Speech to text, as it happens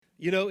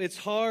It's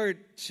hard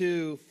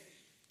to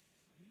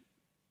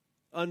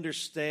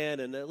understand,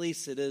 and at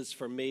least it is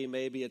for me.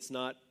 Maybe it's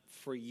not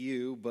for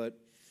you, but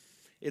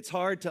it's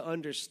hard to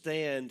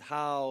understand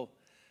how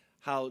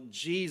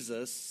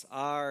Jesus,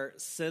 our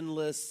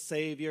sinless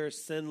Savior,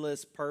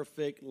 sinless,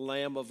 perfect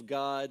Lamb of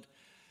God,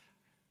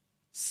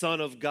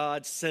 Son of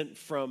God, sent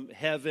from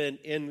heaven,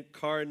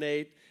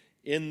 incarnate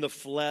in the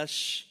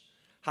flesh,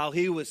 how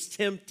he was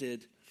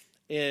tempted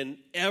in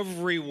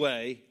every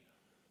way,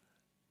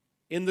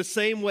 in the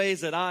same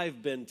ways that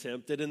I've been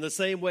tempted, in the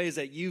same ways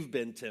that you've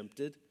been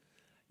tempted,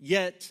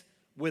 yet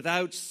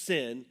without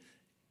sin,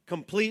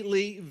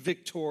 completely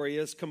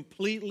victorious,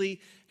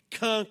 completely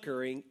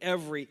conquering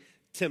every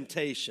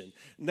temptation.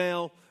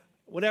 Now,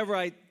 whenever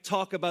I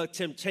talk about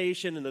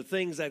temptation and the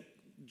things that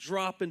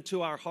drop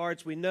into our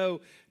hearts, we know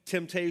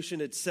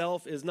temptation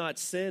itself is not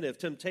sin. If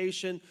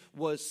temptation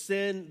was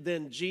sin,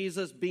 then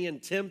Jesus being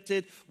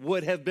tempted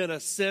would have been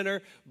a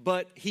sinner,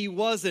 but he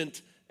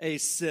wasn't a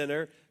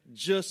sinner,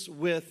 just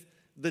with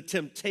the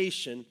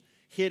temptation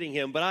hitting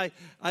him. But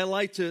I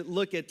like to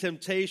look at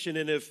temptation,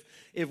 and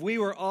if we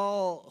were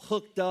all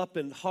hooked up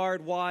and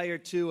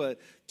hardwired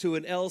to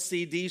an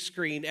LCD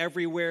screen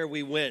everywhere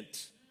we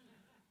went,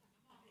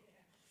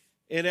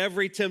 in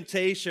every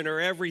temptation or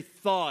every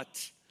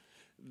thought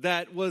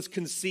that was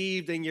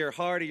conceived in your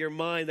heart or your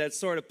mind that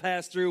sort of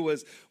passed through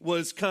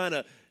was kind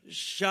of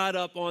shot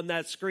up on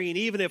that screen.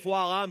 Even if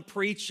while I'm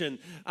preaching,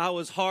 I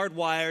was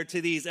hardwired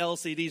to these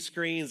LCD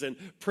screens and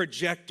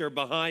projector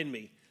behind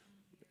me,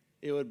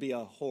 it would be a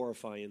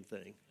horrifying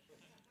thing.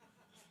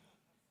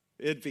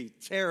 It'd be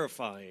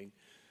terrifying.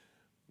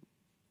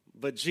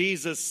 But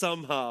Jesus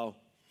somehow,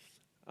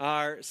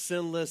 our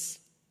sinless,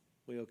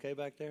 we okay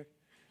back there?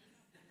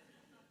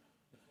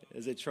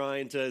 Is it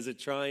trying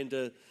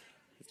to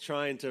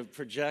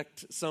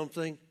project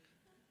something?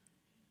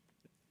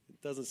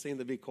 It doesn't seem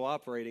to be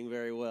cooperating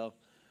very well.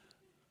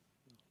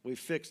 We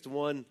fixed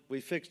one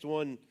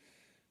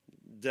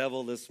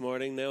devil this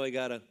morning. Now we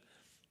gotta,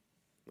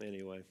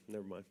 anyway,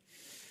 never mind.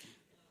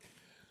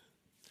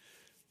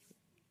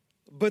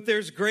 But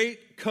there's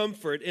great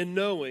comfort in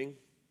knowing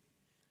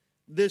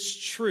this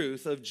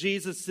truth of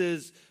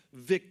Jesus'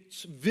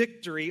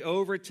 victory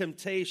over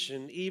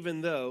temptation,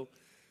 even though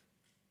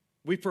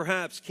we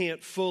perhaps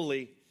can't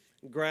fully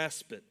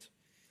grasp it.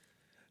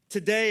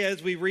 Today,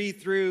 as we read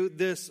through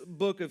this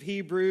book of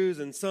Hebrews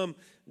and some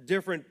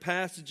different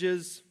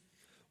passages,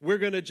 we're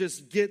going to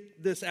just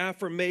get this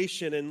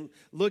affirmation and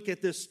look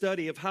at this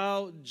study of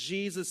how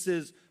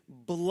Jesus'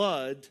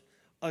 blood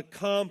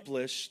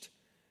accomplished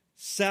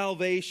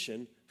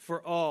salvation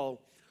for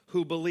all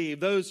who believe.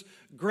 Those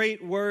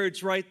great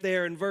words right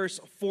there in verse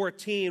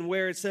 14,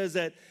 where it says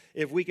that,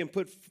 if we can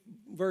put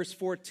verse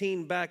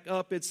 14 back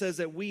up, it says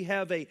that we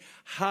have a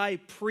high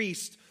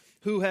priest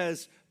who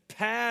has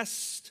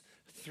passed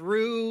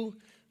through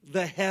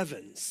the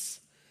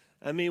heavens.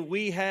 I mean,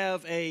 we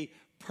have a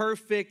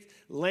perfect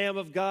Lamb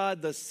of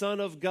God, the Son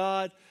of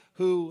God,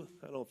 who,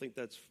 I don't think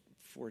that's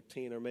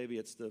 14, or maybe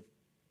it's the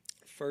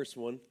first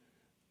one,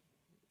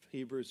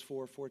 Hebrews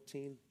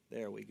 4:14.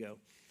 There we go.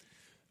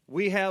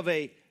 We have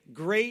a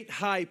great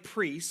high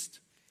priest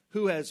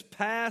who has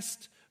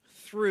passed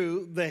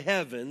through the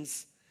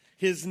heavens,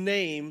 his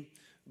name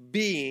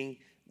being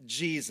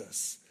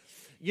Jesus.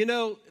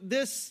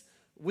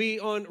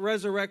 We on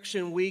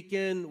Resurrection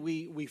Weekend,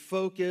 we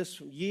focus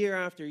year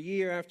after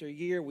year after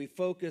year, we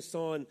focus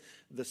on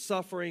the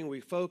suffering,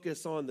 we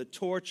focus on the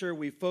torture,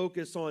 we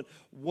focus on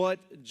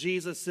what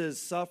Jesus'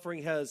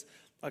 suffering has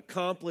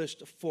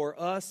accomplished for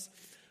us.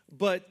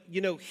 But,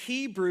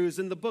 Hebrews,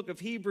 in the book of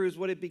Hebrews,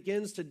 what it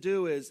begins to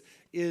do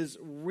is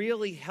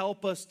really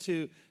help us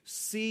to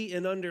see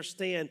and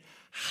understand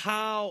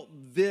how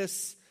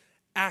this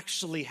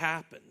actually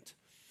happened.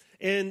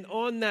 And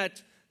on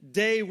that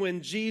day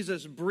when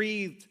Jesus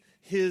breathed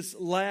his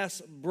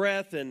last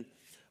breath, and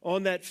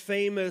on that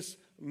famous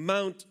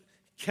Mount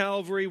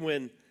Calvary,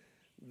 when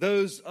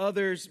those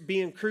others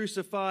being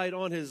crucified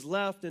on his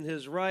left and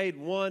his right,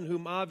 one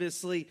whom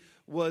obviously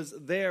was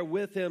there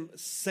with him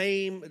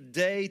same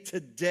day,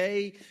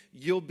 today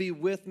you'll be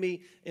with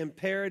me in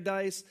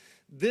paradise.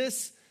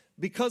 This,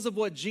 because of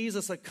what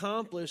Jesus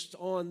accomplished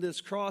on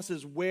this cross,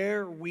 is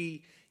where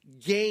we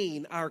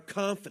gain our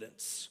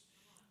confidence.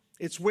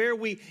 It's where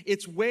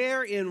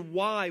and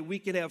why we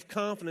can have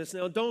confidence.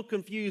 Now, don't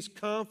confuse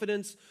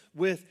confidence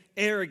with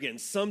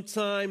arrogance.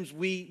 Sometimes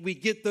we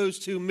get those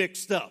two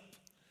mixed up.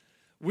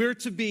 We're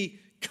to be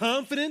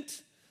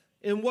confident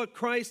in what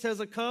Christ has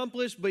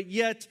accomplished, but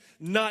yet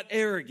not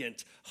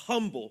arrogant,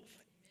 humble,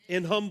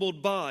 and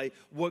humbled by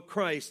what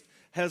Christ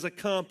has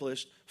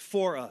accomplished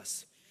for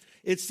us.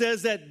 It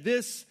says that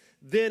this,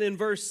 then in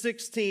verse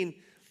 16,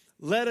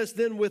 let us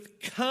then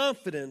with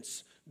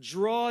confidence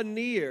draw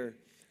near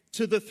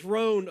to the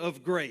throne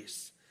of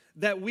grace,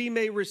 that we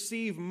may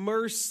receive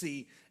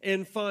mercy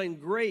and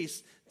find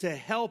grace to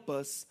help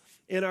us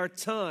in our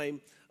time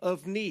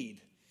of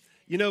need.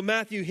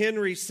 Matthew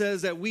Henry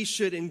says that we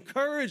should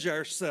encourage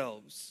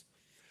ourselves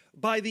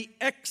by the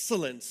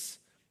excellence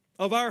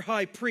of our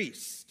high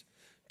priest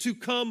to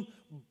come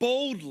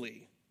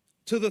boldly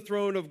to the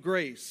throne of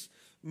grace.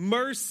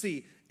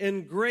 Mercy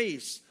and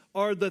grace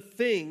are the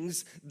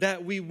things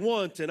that we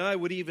want, and I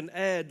would even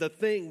add the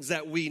things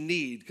that we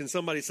need. Can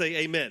somebody say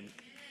amen? Amen.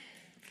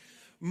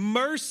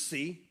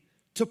 Mercy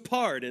to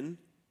pardon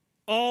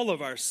all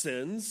of our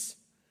sins,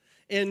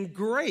 and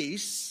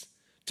grace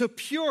to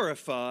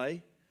purify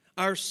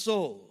our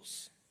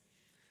souls.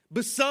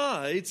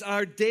 Besides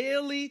our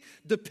daily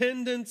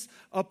dependence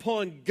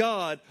upon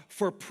God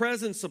for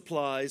present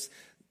supplies,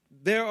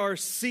 there are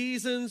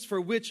seasons for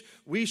which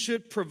we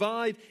should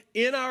provide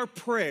in our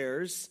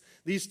prayers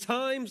these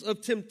times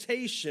of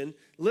temptation,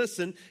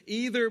 listen,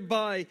 either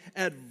by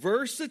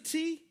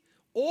adversity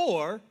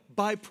or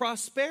by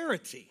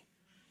prosperity.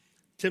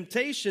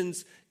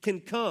 Temptations can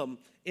come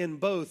in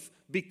both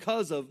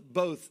because of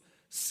both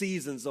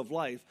seasons of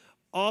life.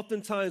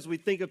 Oftentimes we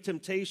think of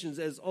temptations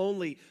as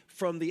only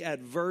from the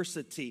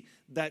adversity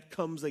that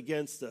comes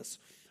against us.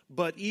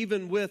 But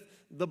even with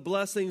the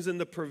blessings and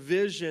the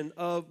provision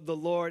of the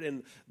Lord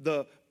and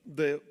the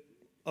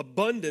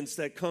abundance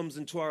that comes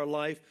into our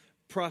life,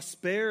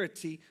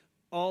 prosperity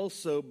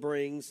also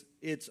brings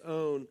its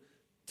own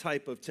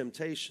type of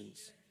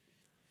temptations.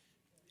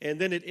 And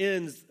then it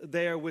ends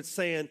there with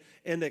saying,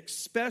 and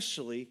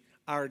especially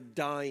our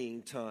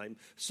dying time.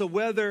 So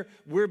whether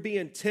we're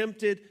being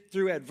tempted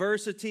through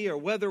adversity or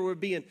whether we're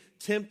being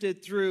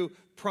tempted through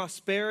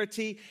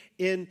prosperity,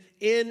 in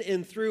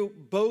and through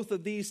both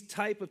of these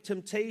type of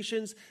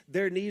temptations,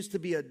 there needs to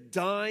be a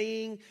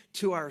dying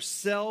to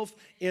ourself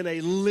and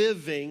a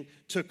living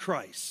to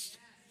Christ.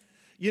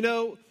 You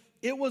know,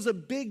 it was a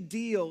big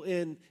deal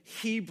in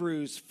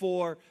Hebrews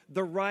for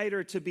the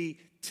writer to be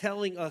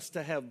telling us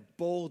to have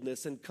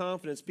boldness and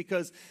confidence,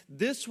 because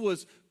this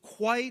was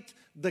quite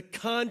the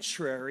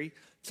contrary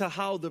to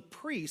how the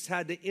priests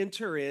had to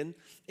enter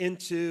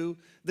into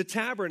the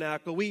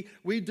tabernacle.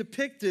 We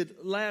depicted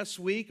last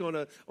week on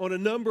a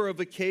number of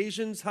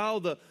occasions how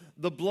the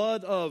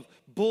blood of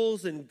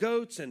bulls and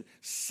goats and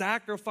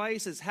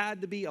sacrifices had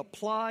to be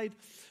applied.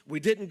 We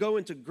didn't go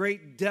into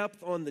great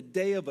depth on the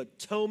Day of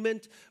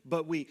Atonement,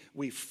 but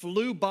we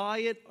flew by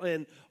it.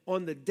 And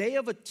on the Day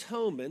of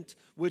Atonement,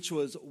 which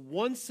was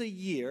once a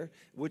year,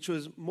 which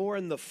was more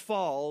in the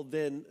fall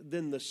than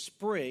the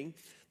spring,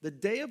 the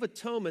Day of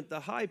Atonement, the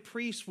high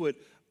priest would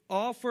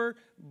offer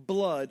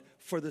blood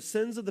for the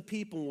sins of the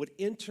people and would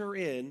enter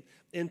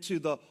into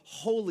the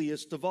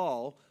holiest of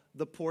all,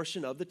 the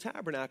portion of the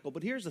tabernacle.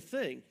 But here's the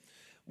thing.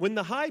 When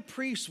the high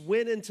priest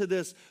went into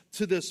this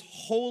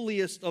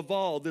holiest of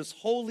all, this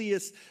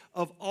holiest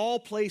of all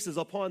places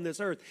upon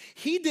this earth,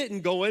 he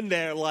didn't go in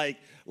there like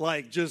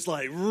just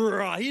like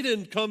raw. He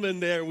didn't come in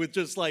there with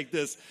just like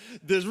this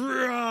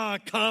raw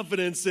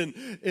confidence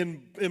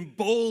and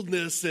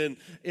boldness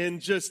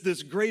and just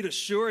this great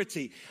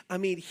assurity. I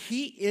mean,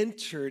 he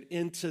entered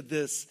into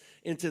this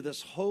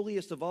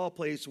holiest of all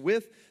place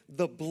with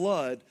the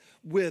blood,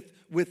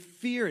 with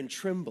fear and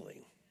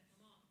trembling.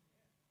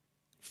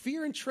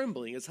 Fear and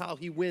trembling is how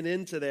he went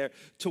into there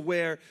to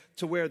where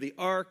the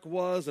ark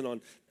was, and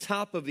on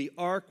top of the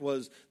ark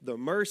was the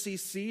mercy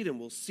seat, and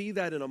we'll see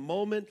that in a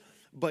moment.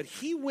 But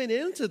he went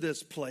into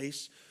this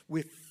place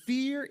with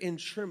fear and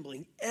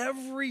trembling.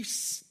 Every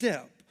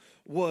step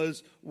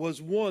was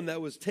one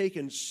that was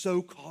taken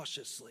so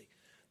cautiously.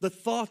 The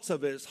thoughts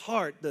of his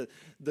heart,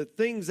 the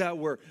things that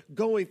were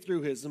going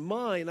through his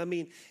mind. I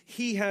mean,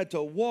 he had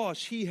to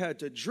wash, he had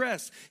to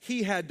dress,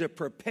 he had to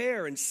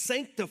prepare and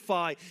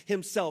sanctify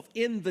himself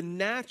in the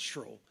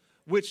natural,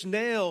 which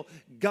now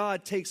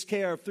God takes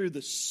care of through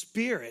the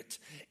Spirit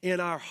in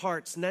our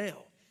hearts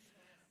now.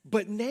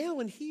 But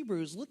now in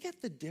Hebrews, look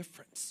at the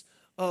difference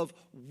of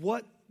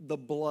what the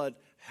blood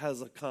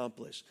has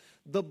accomplished.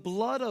 The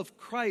blood of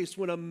Christ,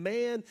 when a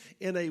man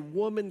and a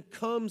woman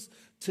comes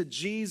to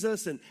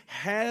Jesus and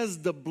has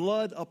the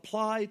blood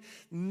applied,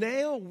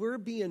 now we're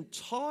being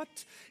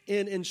taught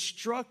and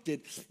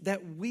instructed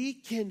that we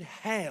can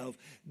have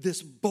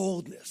this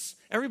boldness.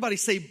 Everybody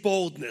say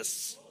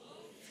boldness.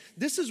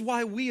 This is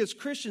why we as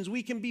Christians,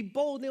 we can be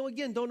bold. Now,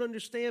 again, don't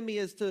understand me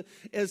as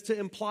to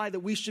imply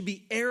that we should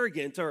be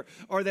arrogant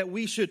or that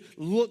we should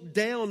look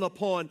down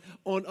upon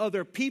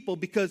other people,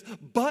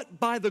 but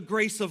by the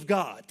grace of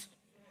God.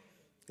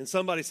 Can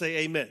somebody say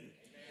amen?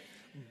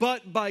 Amen?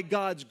 But by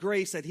God's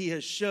grace that he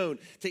has shown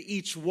to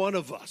each one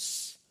of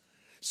us.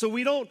 So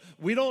we don't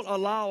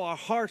allow our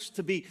hearts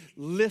to be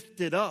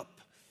lifted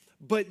up,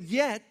 but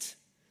yet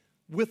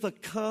with a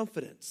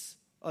confidence,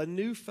 a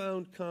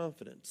newfound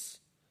confidence,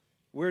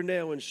 we're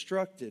now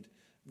instructed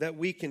that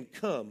we can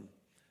come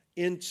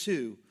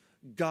into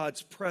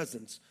God's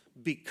presence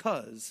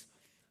because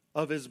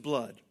of his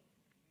blood.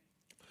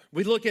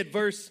 We look at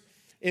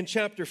in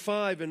chapter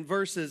 5 and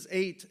verses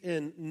 8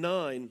 and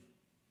 9.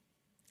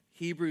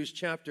 Hebrews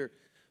chapter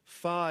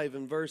 5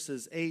 and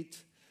verses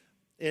 8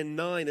 and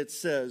 9, it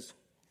says,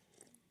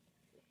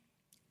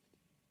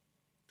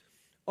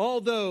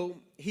 although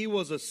he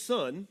was a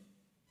son,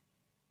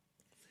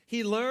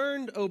 he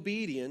learned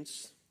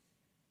obedience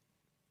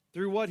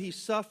through what he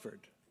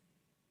suffered.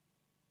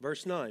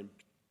 Verse 9.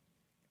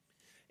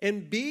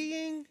 And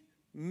being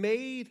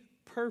made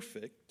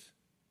perfect,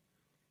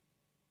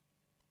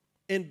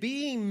 and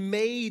being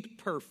made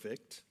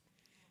perfect,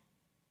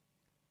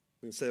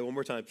 I'm going to say it one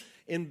more time.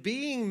 In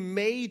being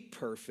made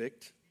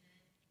perfect,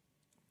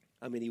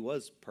 I mean, he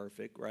was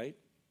perfect, right?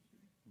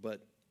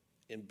 But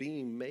in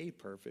being made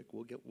perfect,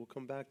 we'll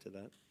come back to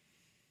that.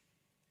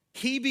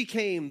 He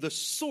became the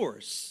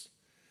source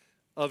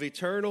of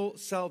eternal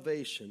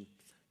salvation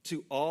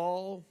to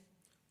all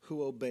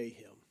who obey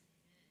him.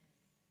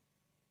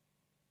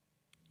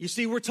 You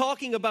see, we're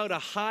talking about a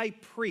high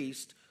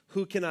priest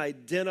who can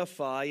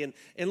identify,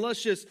 and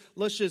let's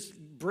just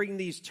bring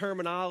these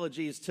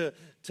terminologies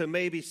to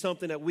maybe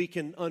something that we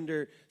can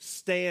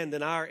understand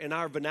in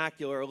our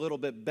vernacular a little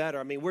bit better.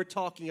 I mean, we're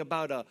talking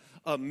about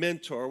a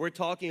mentor. We're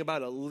talking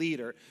about a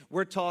leader.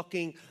 We're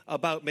talking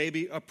about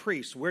maybe a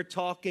priest. We're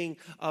talking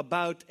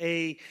about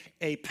a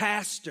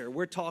pastor.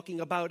 We're talking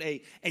about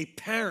a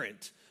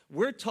parent.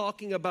 We're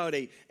talking about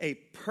a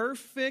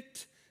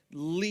perfect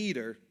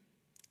leader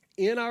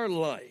in our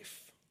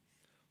life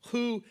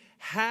who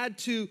had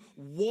to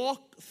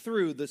walk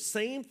through the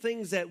same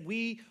things that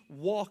we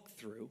walk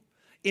through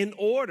in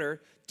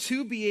order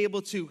to be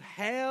able to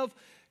have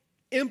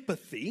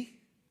empathy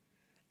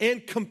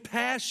and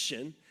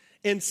compassion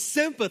and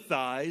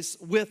sympathize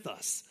with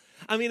us.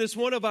 I mean, it's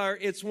one of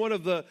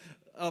the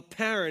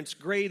parents'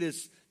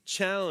 greatest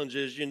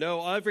challenges. You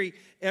know,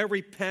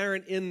 every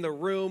parent in the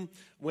room,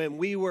 when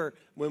we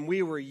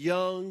were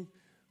young,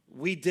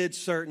 we did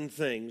certain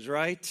things,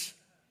 right?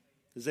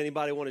 Does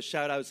anybody want to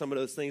shout out some of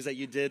those things that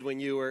you did when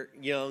you were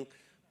young?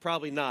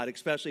 Probably not,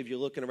 especially if you're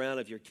looking around,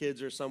 if your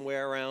kids are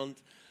somewhere around.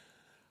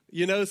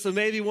 You know, so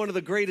maybe one of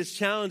the greatest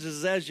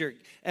challenges is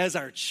as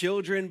our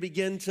children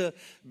begin to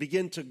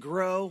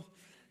grow,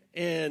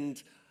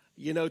 and,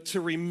 you know,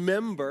 to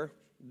remember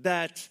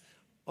that,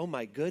 oh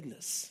my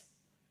goodness,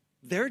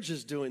 they're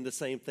just doing the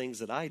same things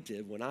that I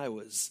did when I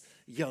was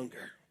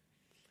younger.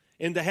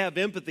 And to have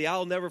empathy,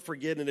 I'll never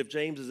forget, and if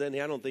James is in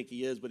here, I don't think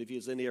he is, but if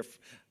he's in here,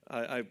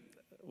 I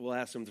will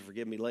ask him to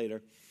forgive me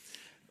later.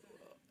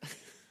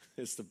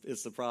 It's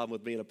the problem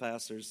with being a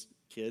pastor's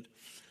kid.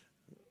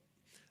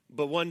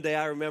 But one day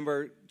I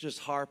remember just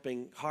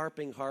harping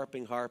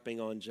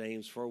on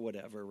James for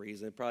whatever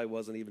reason. It probably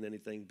wasn't even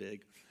anything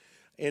big.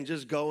 And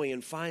just going,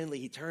 and finally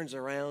he turns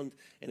around,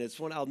 and it's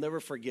one, I'll never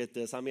forget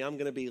this. I mean, I'm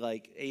going to be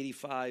like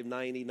 85,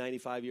 90,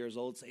 95 years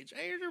old, say,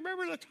 James,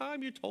 remember the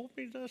time you told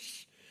me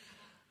this?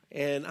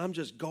 And I'm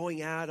just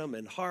going at him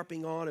and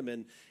harping on him,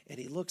 and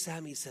he looks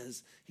at me,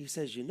 he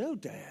says, you know,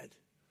 Dad,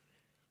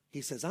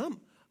 he says, I'm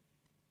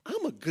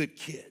a good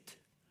kid.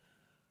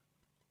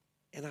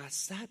 And I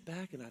sat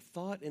back and I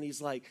thought, and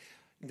he's like,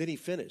 then he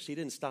finished. He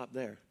didn't stop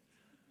there.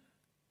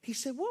 He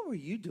said, what were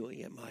you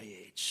doing at my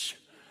age?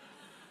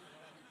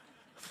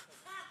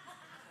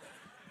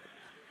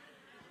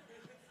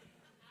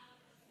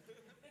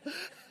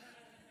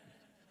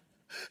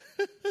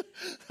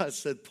 I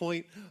said,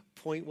 point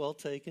well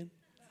taken.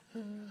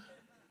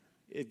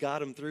 It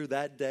got him through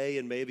that day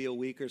and maybe a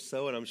week or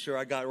so, and I'm sure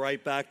I got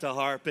right back to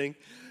harping.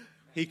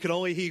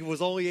 He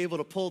was only able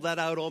to pull that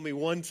out on me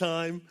one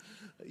time.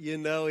 You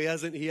know, he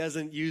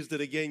hasn't used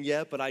it again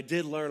yet, but I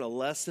did learn a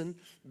lesson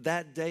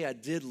that day. I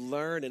did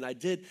learn, and I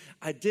did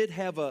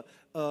have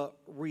a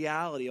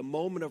reality, a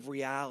moment of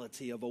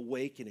reality, of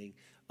awakening,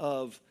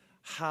 of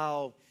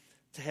how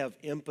to have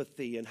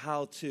empathy and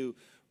how to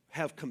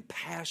have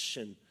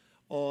compassion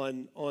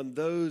on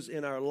those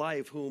in our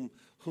life whom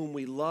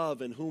we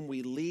love and whom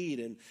we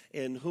lead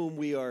and whom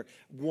we are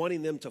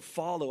wanting them to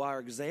follow our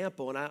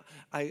example. And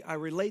I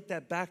relate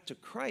that back to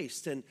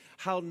Christ and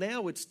how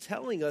now it's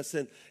telling us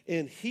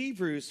in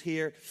Hebrews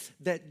here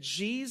that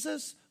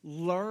Jesus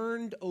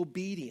learned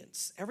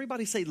obedience.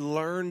 Everybody say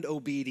learned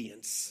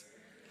obedience.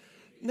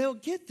 Now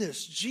get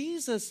this,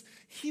 Jesus,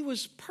 he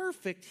was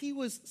perfect. He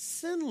was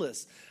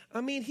sinless.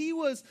 I mean, he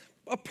was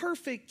a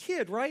perfect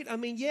kid, right? I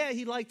mean, yeah,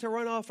 he liked to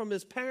run off from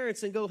his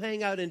parents and go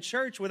hang out in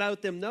church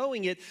without them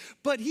knowing it,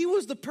 but he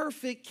was the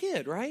perfect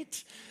kid,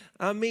 right?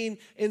 I mean,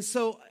 and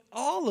so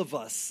all of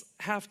us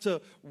have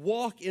to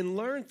walk and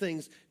learn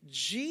things.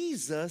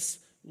 Jesus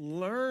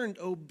learned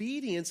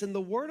obedience, and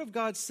the Word of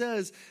God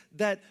says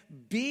that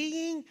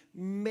being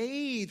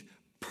made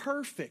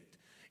perfect.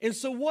 And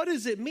so what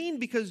does it mean?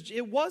 Because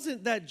it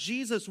wasn't that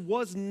Jesus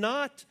was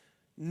not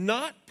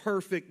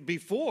perfect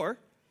before.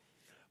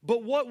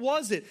 But what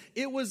was it?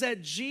 It was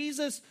that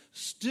Jesus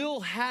still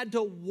had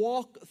to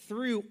walk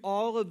through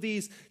all of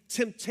these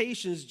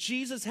temptations.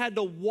 Jesus had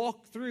to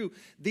walk through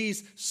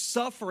these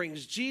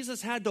sufferings.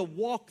 Jesus had to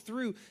walk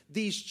through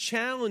these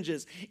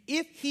challenges.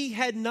 If he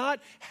had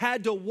not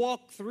had to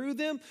walk through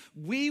them,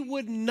 we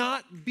would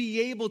not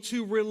be able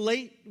to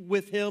relate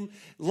with him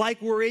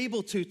like we're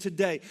able to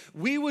today.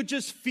 We would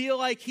just feel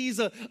like he's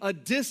a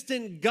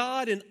distant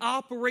God and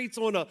operates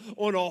on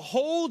a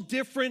whole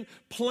different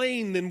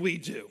plane than we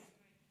do.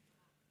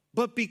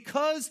 But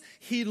because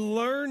he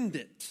learned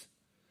it,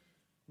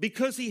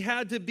 because he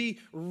had to be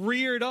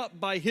reared up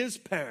by his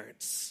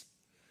parents,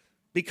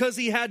 because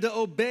he had to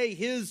obey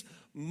his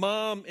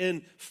mom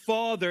and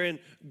father and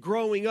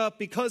growing up,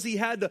 because he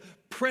had to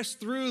press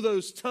through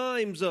those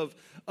times of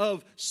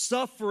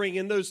suffering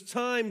and those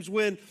times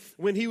when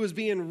he was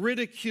being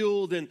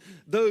ridiculed and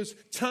those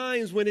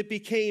times when it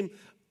became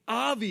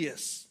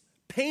obvious,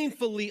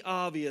 painfully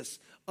obvious,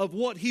 of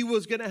what he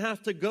was going to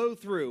have to go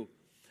through.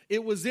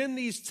 It was in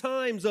these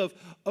times of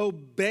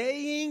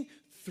obeying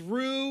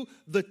through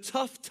the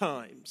tough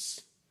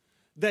times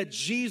that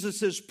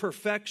Jesus'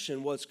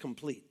 perfection was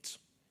complete.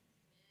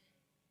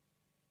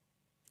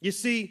 You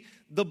see,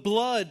 the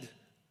blood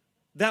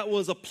that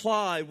was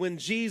applied when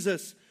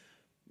Jesus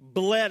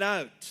bled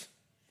out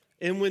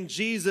and when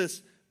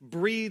Jesus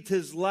breathed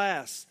his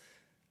last,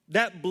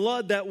 that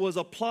blood that was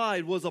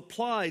applied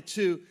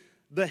to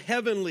the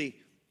heavenly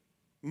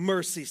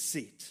mercy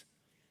seat.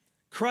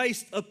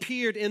 Christ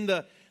appeared in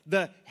the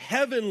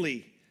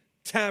heavenly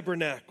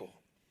tabernacle.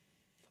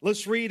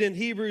 Let's read in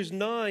Hebrews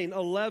 9,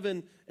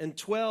 11, and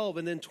 12,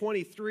 and then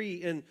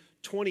 23 and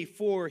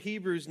 24.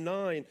 Hebrews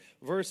 9,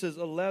 verses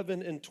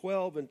 11 and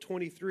 12, and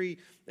 23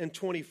 and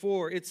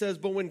 24. It says,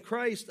 "But when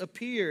Christ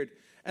appeared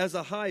as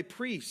a high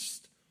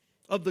priest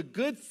of the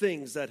good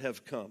things that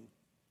have come,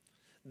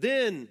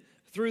 then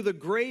through the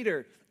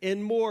greater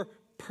and more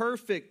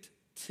perfect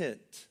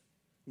tent,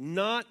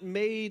 not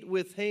made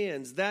with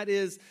hands, that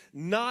is,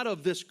 not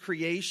of this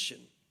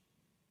creation,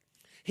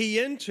 he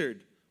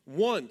entered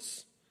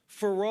once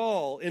for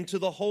all into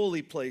the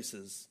holy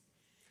places,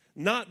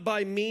 not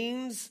by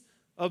means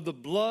of the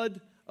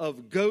blood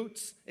of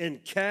goats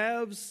and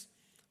calves,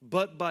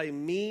 but by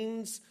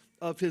means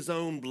of his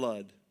own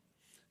blood,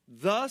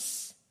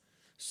 thus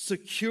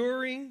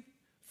securing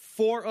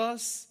for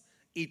us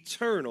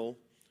eternal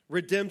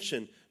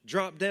redemption."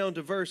 Drop down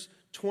to verse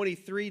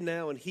 23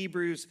 now in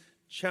Hebrews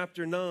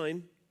chapter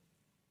 9.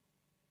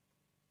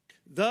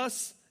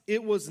 "Thus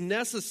it was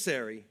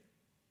necessary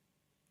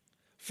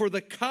for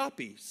the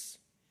copies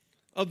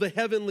of the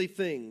heavenly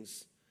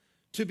things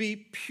to be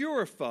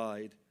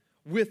purified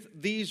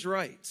with these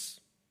rites,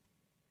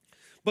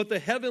 but the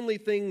heavenly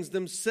things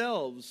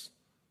themselves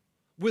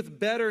with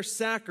better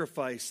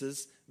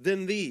sacrifices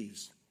than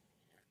these.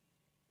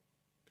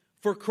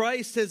 For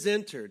Christ has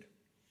entered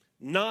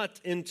not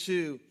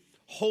into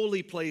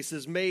holy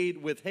places made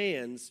with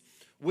hands,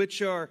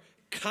 which are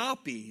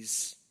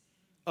copies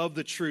of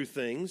the true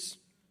things,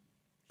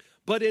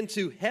 but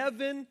into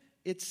heaven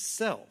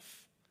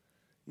itself,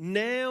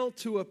 now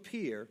to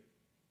appear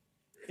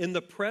in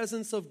the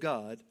presence of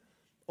God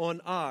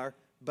on our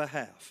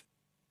behalf."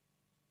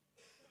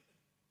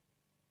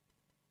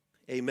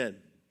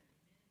 Amen.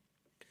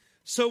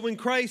 So when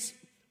Christ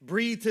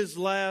breathed his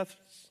last,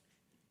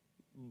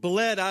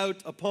 bled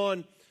out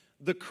upon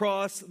the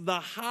cross, the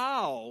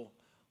how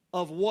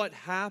of what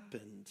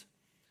happened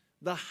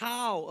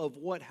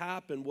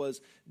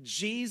was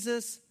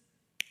Jesus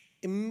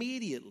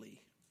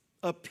immediately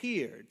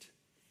appeared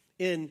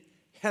in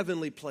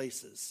heavenly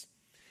places.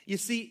 You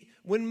see,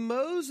 when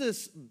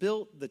Moses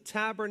built the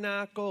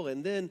tabernacle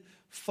and then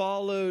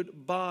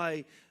followed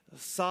by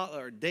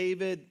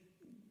David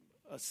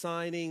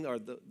assigning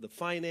the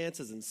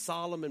finances and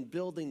Solomon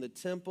building the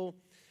temple,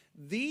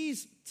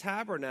 these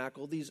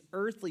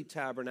earthly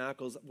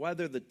tabernacles,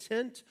 whether the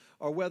tent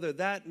or whether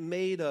that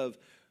made of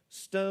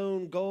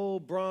stone,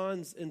 gold,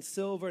 bronze, and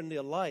silver and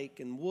the like,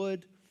 and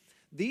wood,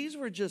 these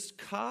were just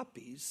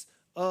copies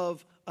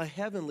of a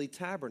heavenly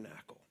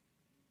tabernacle.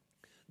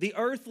 The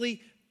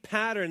earthly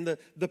pattern,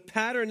 the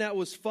pattern that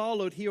was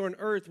followed here on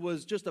earth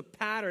was just a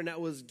pattern that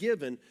was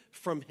given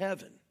from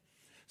heaven.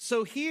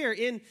 So here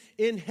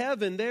in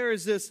heaven, there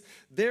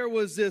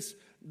was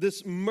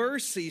this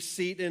mercy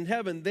seat in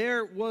heaven.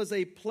 There was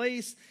a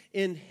place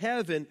in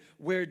heaven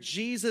where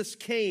Jesus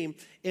came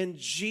and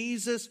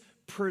Jesus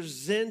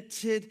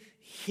presented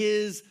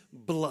his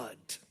blood.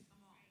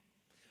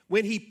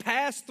 When he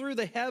passed through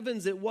the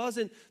heavens, it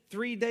wasn't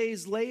 3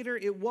 days later.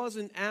 It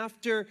wasn't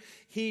after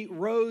he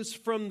rose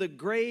from the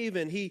grave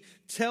and he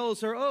tells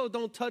her, "Oh,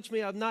 don't touch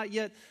me. I've not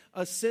yet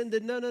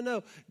ascended."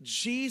 No.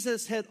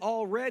 Jesus had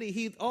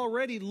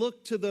already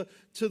looked to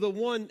the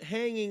one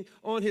hanging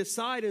on his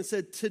side and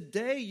said,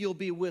 "Today you'll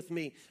be with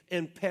me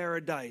in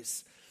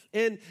paradise."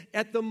 And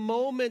at the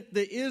moment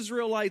the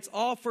Israelites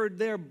offered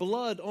their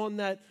blood on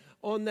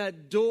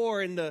that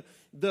door, and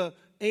the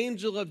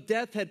angel of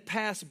death had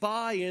passed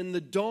by and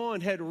the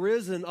dawn had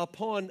risen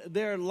upon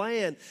their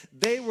land,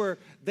 they were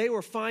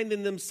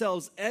finding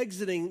themselves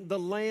exiting the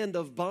land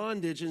of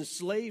bondage and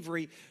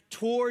slavery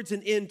towards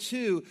and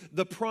into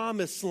the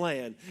promised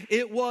land.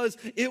 It was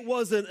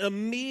an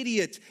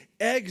immediate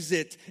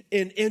exit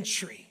and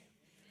entry.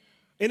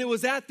 And it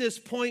was at this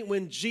point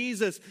when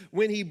Jesus,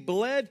 when he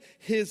bled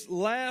his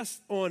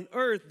last on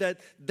earth,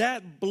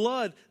 that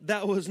blood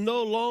that was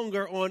no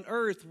longer on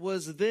earth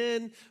was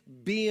then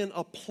being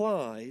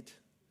applied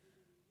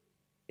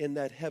in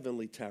that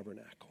heavenly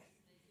tabernacle.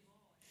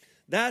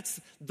 That's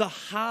the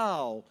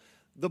how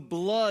the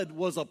blood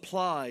was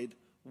applied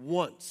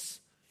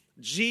once.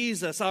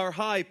 Jesus, our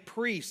high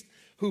priest,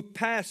 who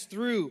passed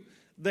through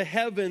the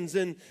heavens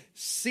and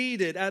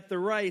seated at the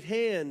right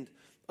hand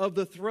of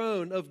the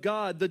throne of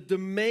God, the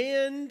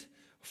demand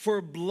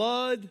for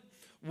blood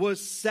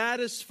was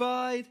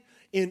satisfied,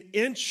 and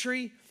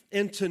entry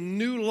into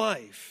new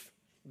life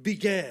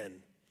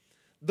began.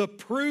 The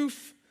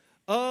proof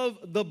of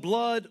the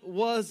blood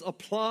was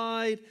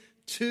applied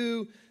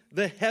to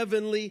the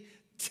heavenly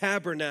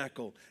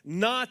tabernacle,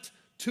 not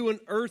to an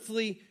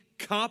earthly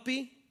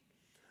copy,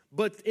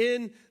 but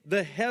in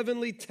the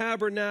heavenly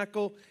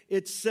tabernacle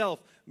itself,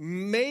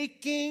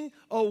 making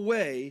a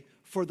way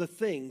for the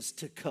things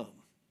to come.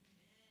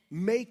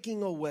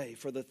 Making a way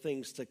for the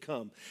things to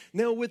come.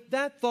 Now, with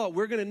that thought,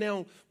 we're going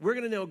to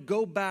now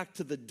go back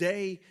to the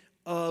day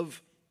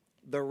of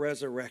the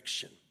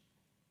resurrection.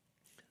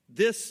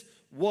 This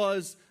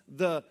was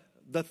the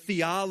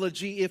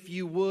theology, if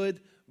you would,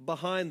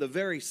 behind the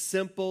very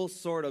simple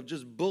sort of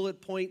just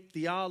bullet point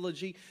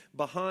theology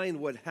behind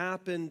what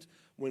happened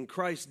when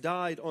Christ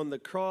died on the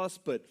cross.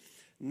 But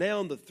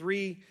now the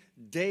 3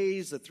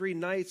 days, the 3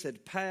 nights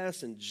had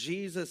passed, and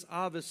Jesus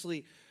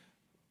obviously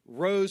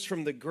rose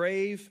from the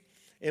grave,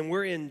 and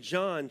we're in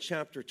John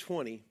chapter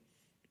 20,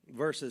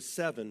 verses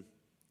 7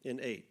 and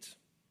 8.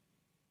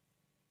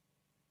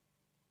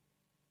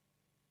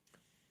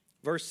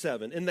 Verse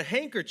 7, and the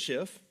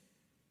handkerchief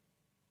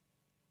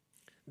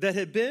that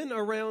had been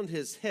around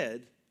his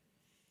head,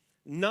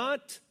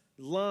 not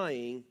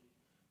lying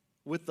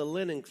with the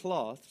linen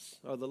cloths,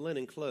 or the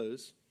linen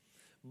clothes,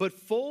 but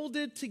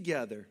folded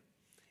together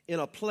in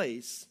a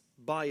place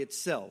by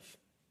itself.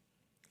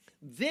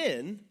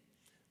 Then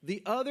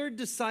the other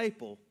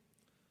disciple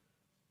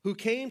who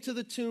came to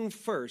the tomb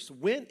first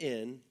went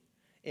in,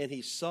 and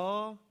he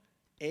saw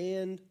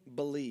and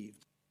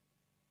believed.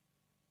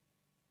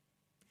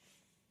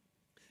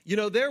 You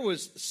know, there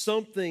was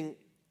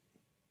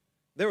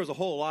a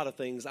whole lot of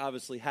things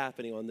obviously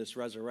happening on this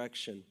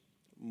resurrection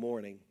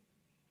morning.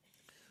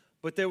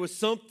 But there was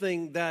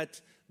something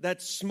that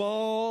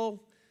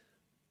small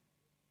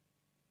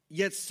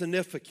yet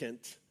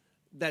significant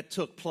that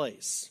took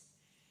place.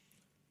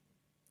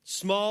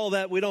 Small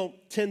that we don't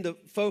tend to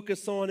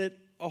focus on it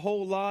a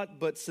whole lot,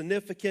 but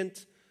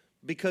significant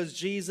because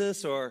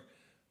Jesus, or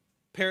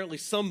apparently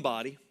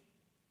somebody,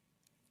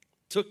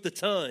 took the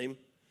time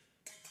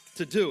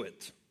to do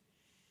it.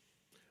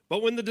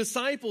 But when the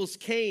disciples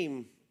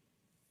came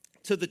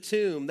to the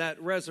tomb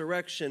that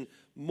resurrection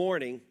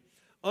morning,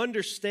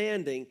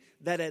 understanding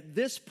that at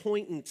this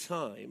point in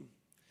time,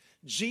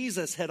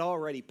 Jesus had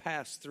already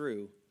passed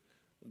through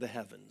the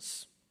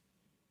heavens.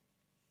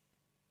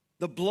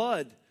 The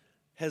blood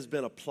has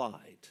been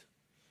applied.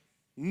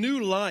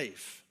 New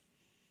life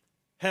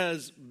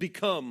has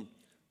become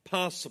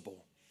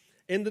possible.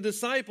 And the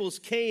disciples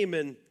came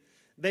and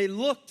they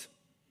looked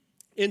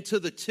into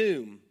the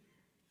tomb.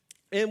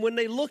 And when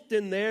they looked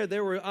in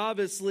there were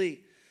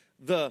obviously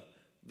the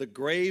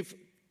grave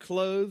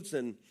clothes,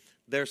 and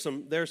there's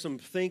some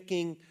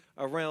thinking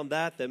around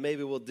that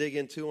maybe we'll dig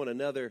into on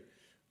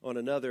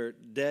another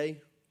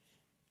day,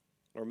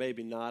 or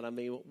maybe not. I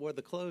mean, were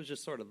the clothes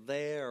just sort of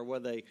there, or were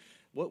they?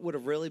 What would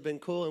have really been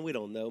cool? And we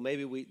don't know.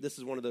 Maybe this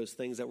is one of those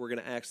things that we're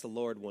going to ask the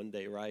Lord one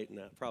day, right?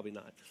 No, probably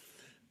not.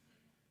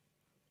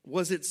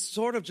 Was it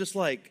sort of just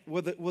like,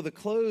 were the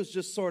clothes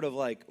just sort of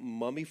like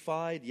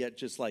mummified yet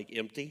just like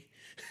empty?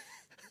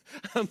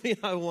 I mean,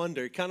 I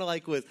wonder, kind of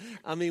like with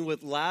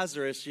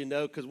Lazarus, you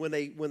know, because when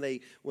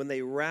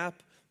they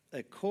wrap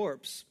a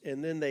corpse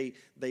and then they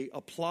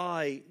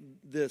apply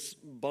this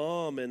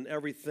balm and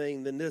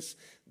everything, then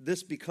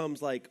this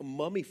becomes like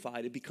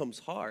mummified. It becomes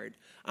hard.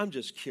 I'm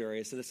just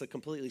curious, and it's a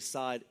completely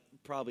side,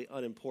 probably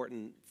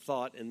unimportant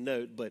thought and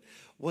note, but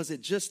was it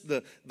just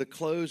the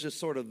clothes just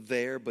sort of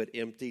there but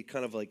empty,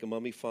 kind of like a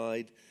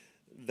mummified,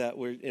 that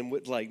were in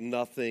with like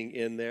nothing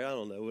in there? I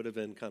don't know. It would have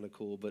been kind of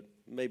cool, but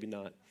maybe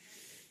not.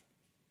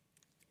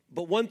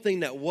 But one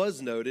thing that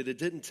was noted, it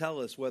didn't tell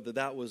us whether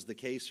that was the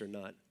case or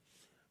not.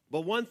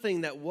 But one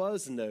thing that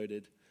was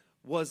noted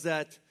was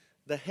that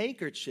the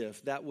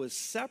handkerchief that was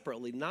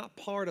separately, not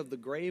part of the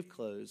grave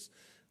clothes,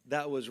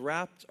 that was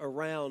wrapped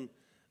around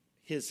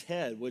his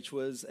head, which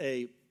was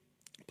a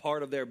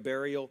part of their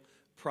burial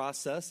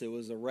process. It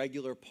was a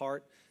regular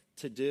part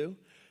to do.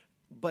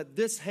 But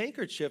this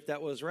handkerchief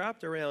that was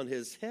wrapped around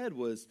his head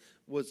was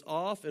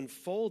off and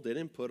folded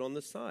and put on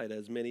the side,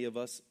 as many of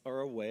us are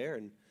aware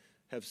and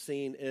have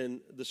seen in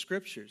the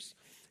scriptures.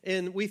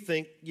 And we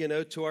think, you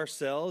know, to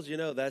ourselves, you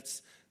know,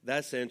 that's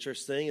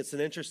interesting. It's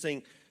an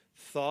interesting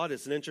thought.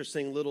 It's an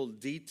interesting little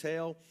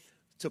detail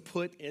to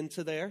put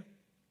into there.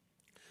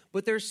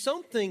 But there's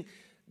something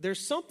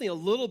a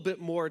little bit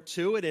more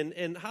to it,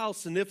 and how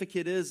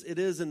significant it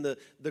is in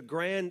the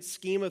grand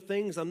scheme of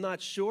things, I'm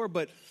not sure.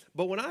 But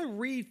when I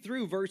read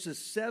through verses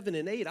 7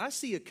 and 8, I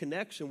see a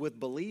connection with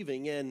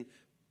believing and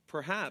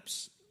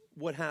perhaps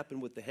what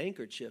happened with the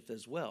handkerchief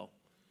as well.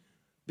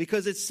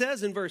 Because it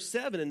says in verse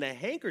 7, and the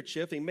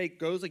handkerchief,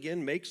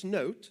 makes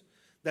note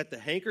that the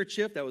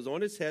handkerchief that was on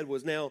his head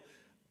was now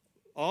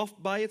off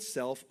by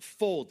itself,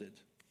 folded.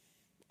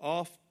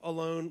 Off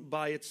alone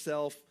by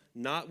itself,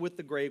 not with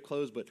the grave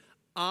clothes, but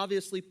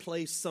obviously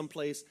placed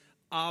someplace,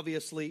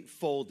 obviously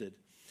folded.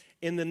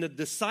 And then the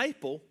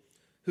disciple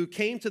who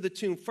came to the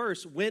tomb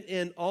first, went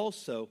in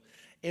also.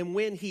 And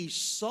when he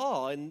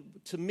saw, and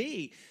to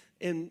me,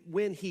 and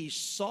when he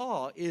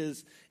saw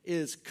is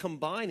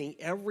combining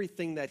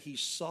everything that he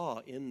saw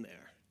in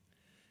there.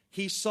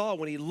 He saw,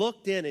 when he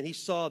looked in and he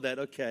saw that,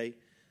 okay,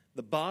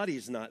 the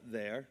body's not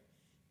there.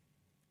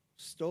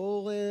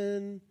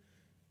 Stolen,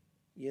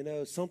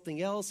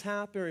 something else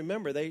happened.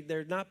 Remember,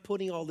 they're not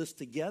putting all this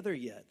together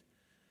yet.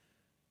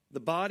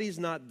 The body's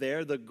not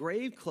there. The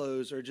grave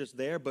clothes are just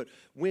there. But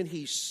when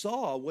he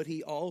saw what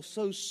he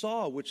also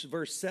saw, which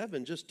verse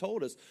 7 just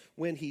told us,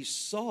 when he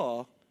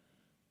saw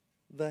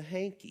the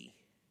hanky.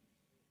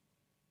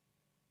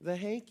 The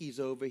hanky's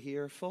over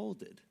here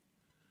folded.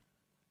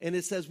 And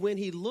it says, when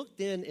he looked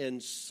in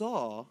and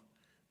saw,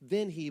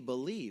 then he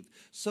believed.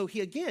 So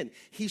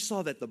he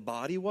saw that the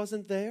body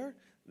wasn't there.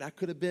 That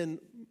could have been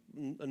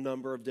a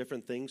number of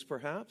different things,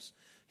 perhaps.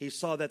 He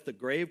saw that the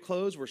grave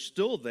clothes were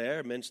still there.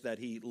 It meant that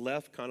he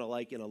left kind of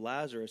like in a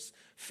Lazarus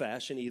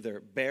fashion,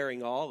 either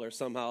bearing all or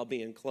somehow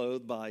being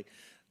clothed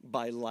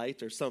by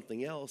light or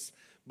something else.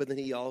 But then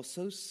he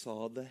also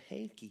saw the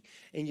hanky.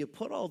 And you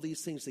put all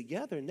these things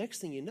together, next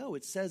thing you know,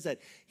 it says that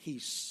he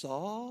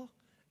saw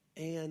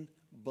and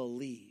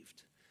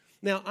believed.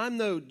 Now, I'm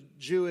no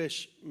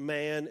Jewish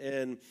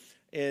man,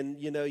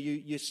 and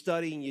you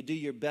study and you do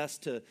your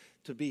best to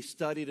be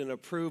studied and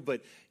approved,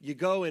 but you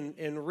go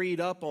and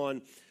read up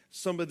on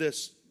some of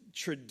this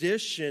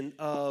tradition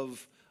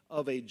of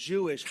a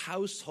Jewish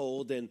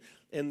household and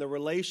the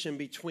relation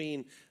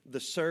between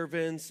the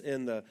servants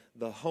and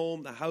the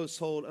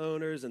household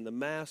owners and the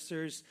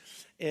masters.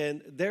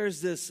 And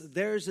there's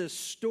this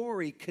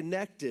story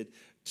connected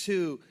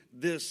to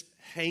this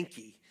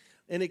hanky.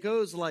 And it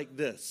goes like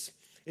this.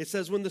 It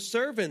says, when the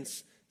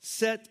servants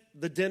set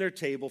the dinner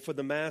table for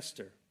the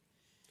master,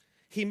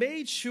 he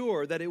made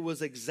sure that it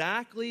was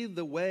exactly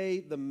the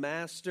way the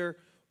master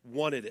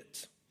wanted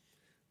it.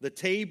 The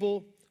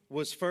table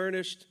was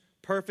furnished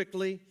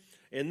perfectly,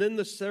 and then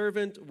the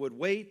servant would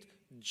wait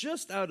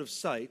just out of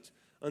sight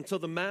until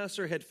the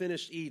master had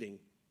finished eating.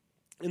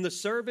 And the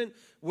servant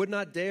would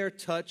not dare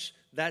touch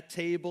that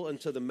table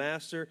until the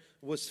master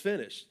was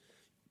finished.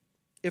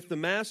 If the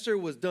master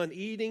was done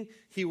eating,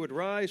 he would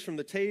rise from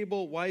the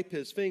table, wipe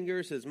his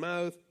fingers, his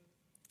mouth,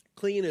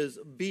 clean his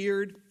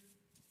beard,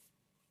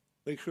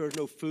 make sure there's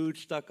no food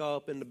stuck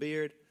up in the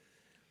beard.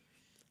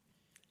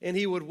 And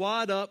he would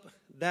wad up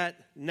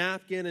that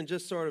napkin and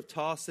just sort of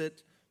toss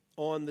it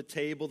on the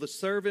table. The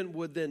servant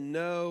would then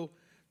know,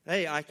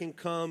 hey, I can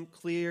come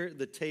clear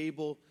the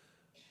table.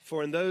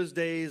 For in those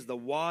days, the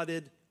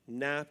wadded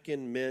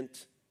napkin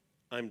meant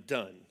I'm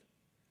done.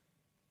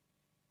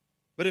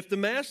 But if the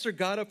master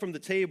got up from the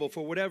table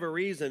for whatever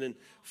reason and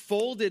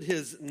folded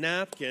his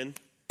napkin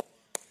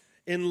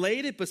and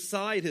laid it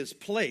beside his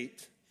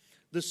plate,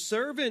 the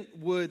servant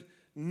would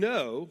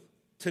know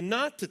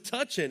not to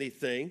touch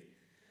anything,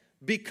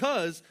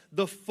 because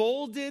the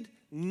folded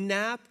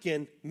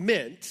napkin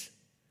meant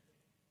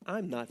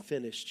I'm not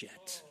finished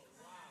yet.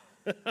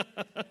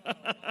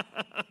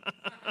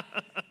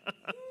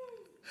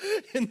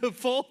 And the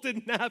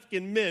folded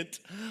napkin meant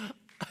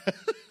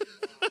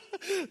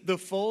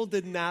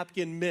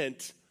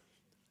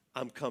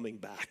I'm coming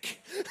back.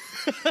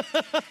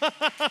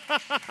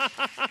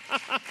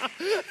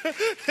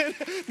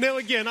 Now,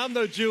 again, I'm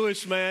no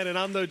Jewish man and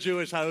I'm no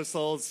Jewish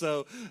household,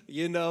 so,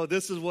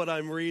 this is what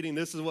I'm reading.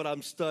 This is what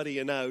I'm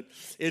studying out.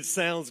 It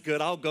sounds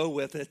good. I'll go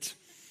with it.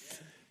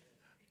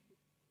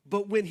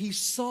 But when he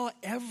saw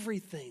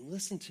everything,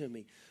 listen to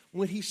me,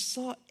 when he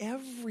saw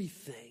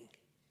everything,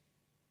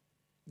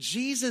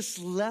 Jesus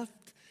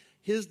left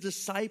his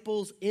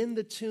disciples in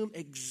the tomb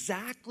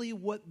exactly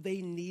what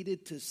they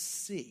needed to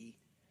see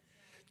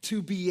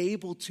to be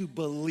able to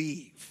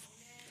believe.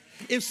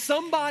 If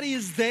somebody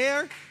is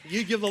there,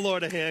 you give the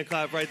Lord a hand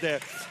clap right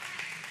there.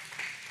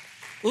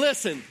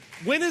 Listen,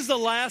 when is the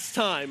last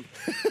time?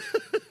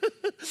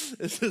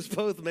 This is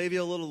both maybe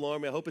a little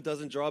alarming. I hope it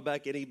doesn't draw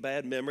back any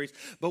bad memories.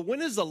 But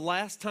when is the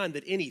last time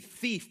that any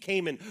thief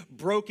came and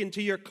broke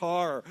into your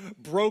car or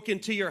broke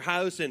into your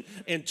house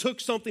and took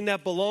something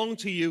that belonged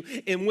to you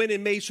and went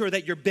and made sure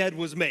that your bed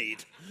was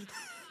made?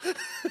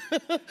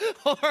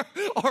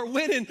 or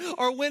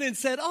went and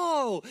said,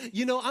 I'm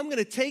going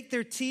to take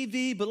their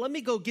TV, but let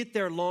me go get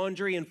their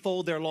laundry and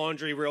fold their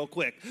laundry real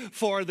quick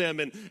for them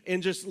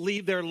and just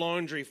leave their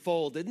laundry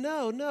folded.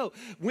 No.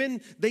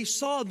 When they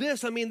saw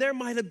this, there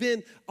might have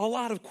been a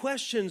lot of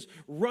questions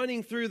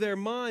running through their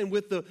mind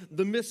with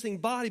the missing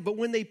body, but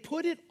when they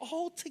put it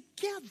all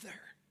together,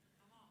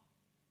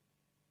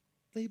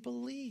 they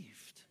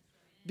believed,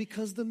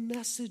 because the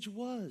message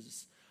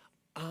was,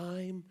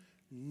 I'm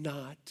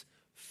not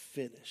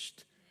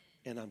finished,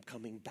 and I'm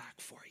coming back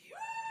for you.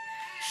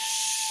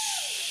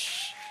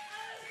 Shh.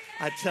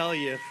 I tell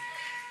you.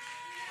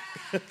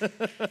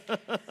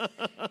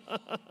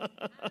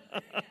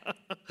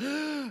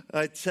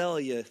 I tell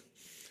you,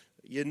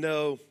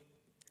 the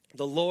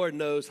Lord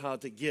knows how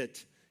to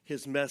get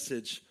his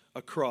message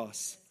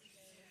across.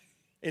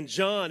 And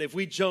John, if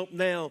we jump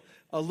now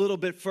a little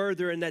bit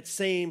further in that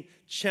same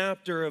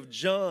chapter of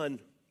John,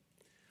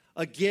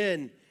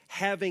 again,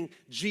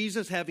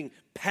 Jesus having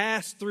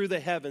passed through the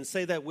heavens.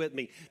 Say that with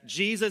me.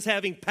 Jesus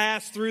having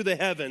passed through the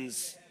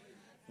heavens.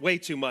 Way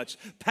too much.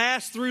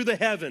 Passed through the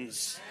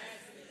heavens.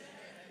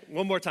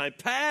 One more time.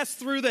 Passed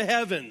through the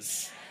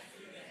heavens.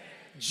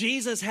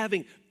 Jesus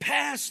having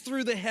passed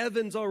through the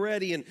heavens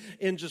already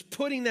and just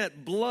putting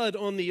that blood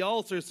on the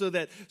altar so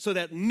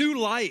that new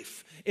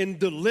life and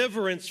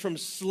deliverance from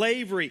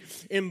slavery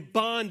and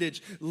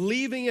bondage,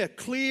 leaving a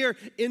clear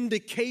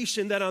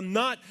indication that I'm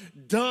not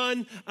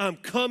done, I'm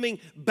coming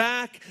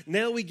back.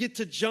 Now we get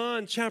to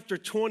John chapter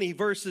 20,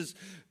 verses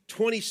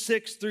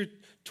 26 through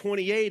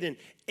 28, and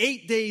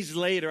 8 days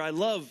later, I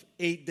love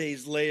 8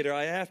 days later.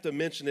 I have to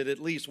mention it at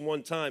least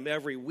one time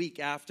every week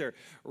after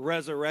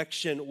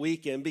Resurrection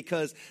Weekend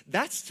because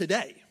that's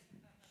today.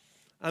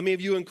 I mean,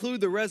 if you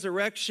include the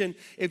resurrection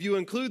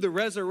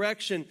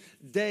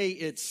day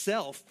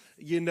itself,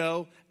 you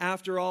know,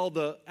 after all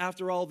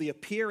the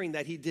appearing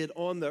that he did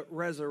on the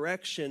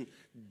resurrection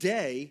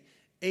day,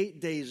 8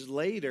 days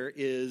later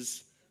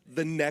is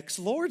the next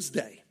Lord's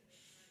Day.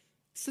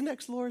 It's the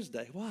next Lord's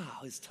Day. Wow,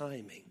 his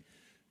timing.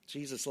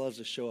 Jesus loves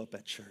to show up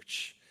at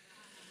church.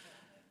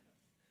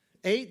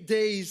 8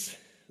 days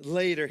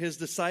later, his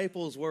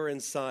disciples were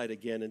inside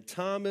again, and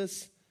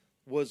Thomas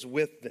was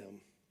with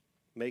them.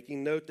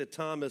 Making note that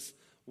Thomas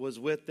was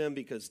with them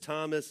because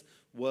Thomas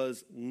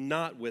was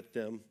not with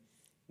them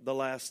the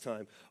last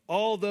time.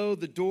 Although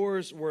the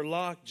doors were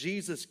locked,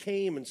 Jesus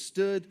came and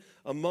stood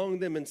among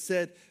them and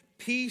said,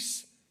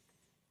 "Peace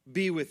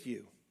be with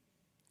you."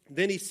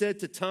 Then he said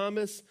to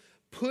Thomas,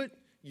 "Put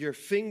your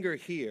finger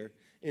here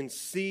and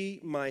see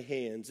my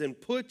hands, and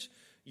put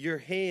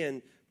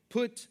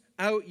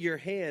out your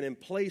hand and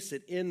place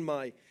it in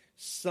my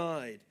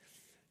side,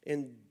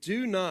 and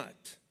do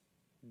not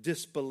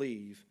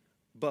disbelieve,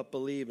 but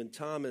believe." And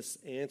Thomas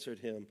answered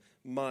him,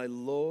 "My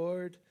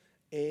Lord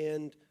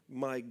and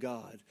my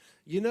God."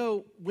 You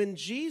know, when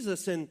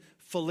Jesus in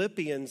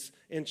Philippians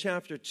in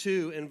chapter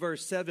 2 and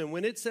verse 7,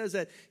 when it says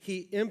that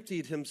he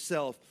emptied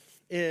himself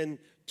and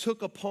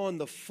took upon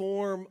the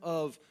form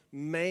of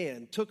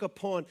man,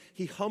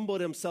 he humbled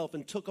himself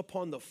and took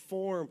upon the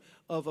form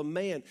of a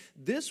man.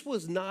 This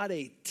was not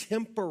a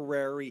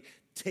temporary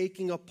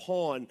taking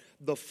upon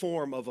the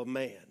form of a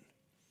man.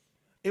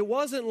 It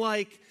wasn't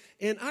like,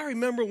 and I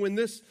remember when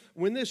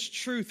this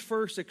truth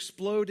first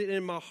exploded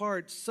in my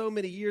heart so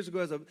many years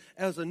ago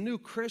as a new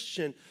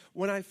Christian,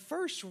 when I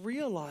first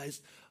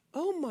realized,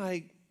 oh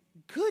my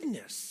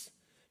goodness,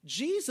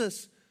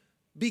 Jesus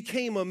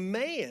became a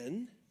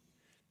man,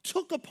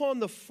 took upon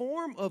the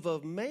form of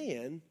a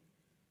man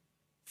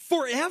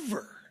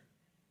forever.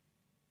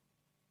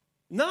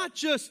 Not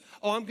just,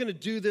 oh, I'm going to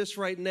do this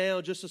right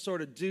now just to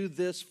sort of do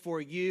this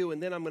for you,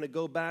 and then I'm going to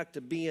go back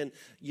to being,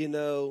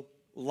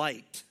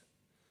 light.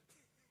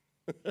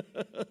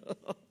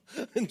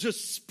 And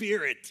just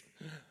spirit.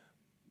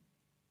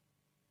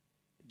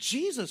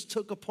 Jesus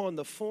took upon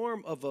the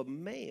form of a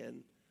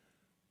man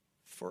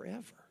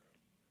forever.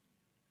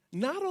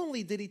 Not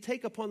only did he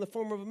take upon the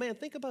form of a man,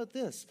 think about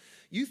this.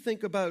 You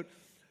think about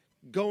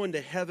going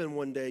to heaven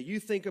one day.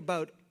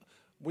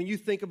 When you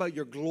think about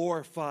your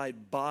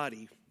glorified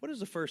body, what is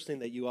the first thing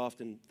that you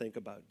often think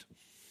about?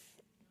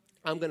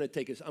 I'm going to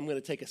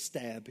take a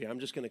stab here. I'm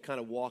just going to kind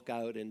of walk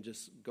out and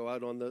just go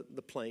out on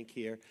the plank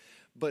here.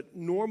 But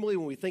normally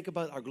when we think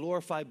about our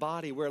glorified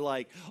body, we're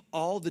like,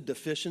 all the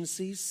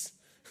deficiencies.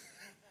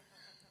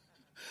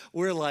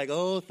 We're like,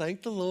 oh,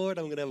 thank the Lord,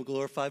 I'm going to have a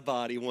glorified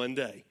body one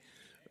day.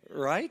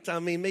 Right? I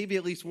mean, maybe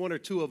at least one or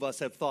two of us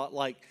have thought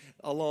like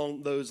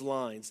along those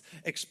lines,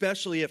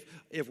 especially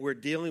if we're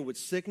dealing with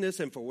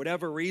sickness and for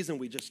whatever reason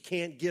we just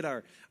can't get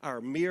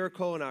our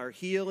miracle and our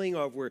healing,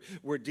 or if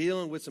we're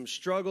dealing with some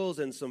struggles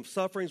and some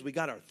sufferings, we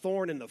got our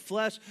thorn in the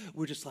flesh,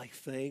 we're just like,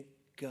 thank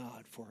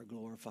God for a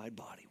glorified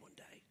body one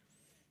day.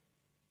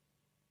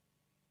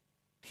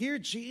 Here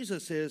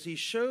Jesus is, he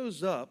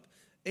shows up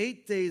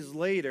 8 days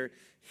later,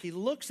 he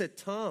looks at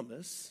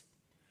Thomas,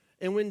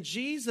 and when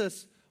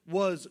Jesus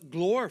was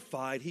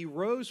glorified, he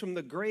rose from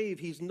the grave,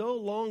 he's no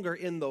longer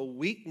in the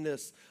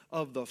weakness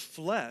of the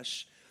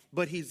flesh,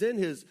 but he's in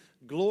his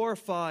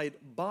glorified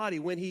body.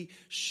 When he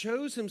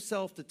shows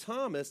himself to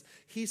Thomas,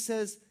 he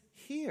says,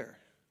 here,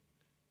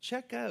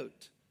 check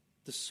out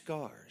the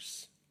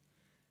scars.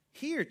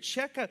 Here,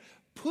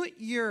 put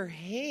your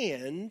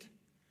hand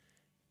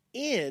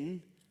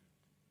in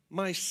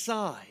my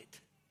side.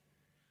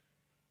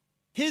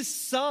 His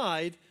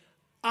side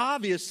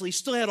obviously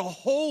still had a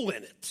hole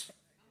in it.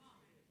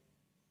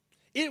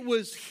 It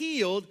was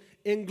healed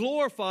and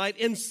glorified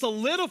and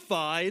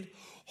solidified,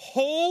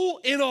 whole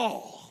and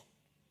all,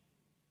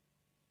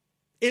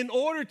 in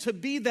order to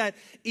be that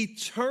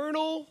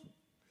eternal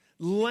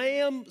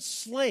lamb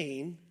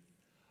slain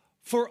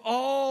for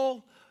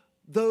all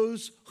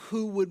those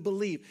who would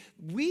believe.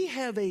 We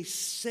have a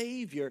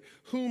Savior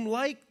whom,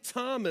 like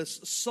Thomas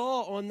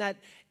saw on that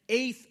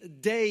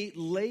 8th day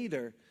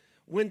later,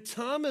 when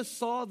Thomas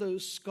saw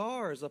those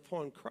scars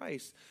upon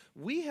Christ,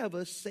 we have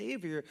a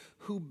Savior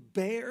who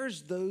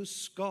bears those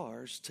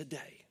scars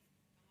today.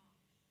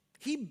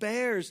 He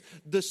bears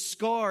the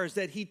scars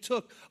that he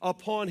took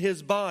upon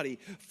his body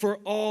for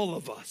all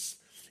of us.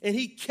 And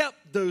he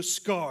kept those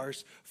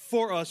scars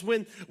for us.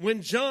 When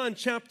John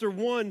chapter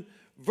 1,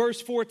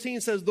 verse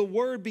 14 says, the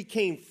Word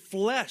became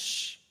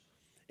flesh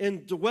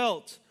and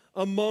dwelt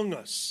among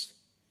us.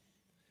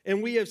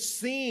 And we have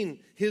seen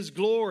his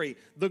glory,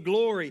 the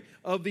glory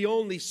of the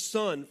only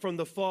Son from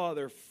the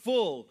Father,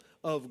 full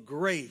of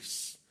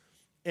grace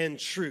and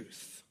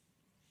truth.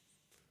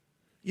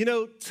 You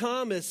know,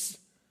 Thomas,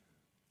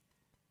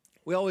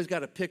 we always got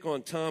to pick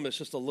on Thomas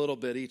just a little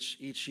bit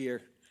each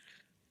year.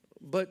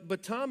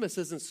 But Thomas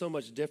isn't so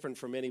much different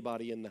from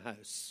anybody in the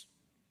house.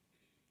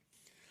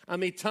 I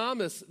mean,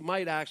 Thomas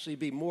might actually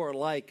be more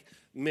like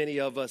many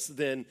of us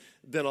than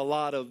a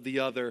lot of the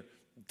other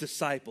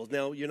disciples.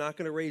 Now, you're not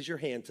going to raise your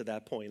hand to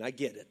that point. I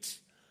get it.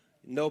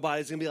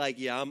 Nobody's going to be like,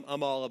 yeah,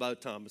 I'm all about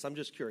Thomas. I'm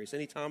just curious.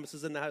 Any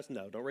Thomases in the house?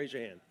 No, don't raise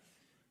your hand.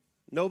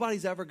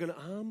 Nobody's ever going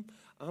to,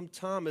 I'm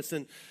Thomas.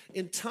 And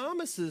in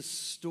Thomas's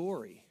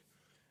story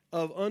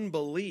of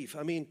unbelief,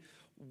 I mean,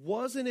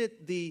 wasn't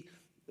it the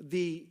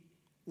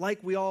like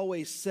we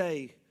always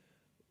say,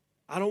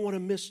 I don't want to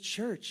miss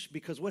church,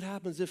 because what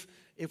happens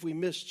if we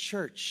miss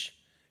church?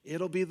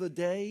 It'll be the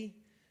day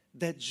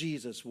that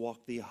Jesus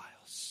walked the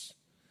aisles.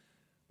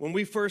 When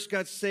we first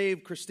got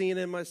saved,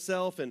 Christina and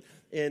myself, and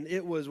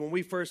it was when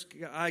we first,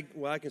 I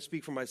can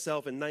speak for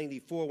myself, in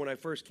 94, when I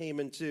first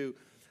came into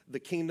the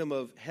kingdom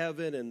of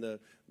heaven and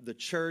the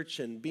church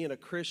and being a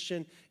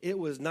Christian, it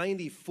was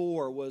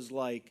 94 was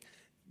like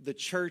the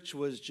church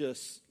was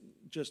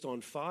just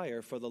on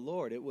fire for the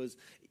Lord. It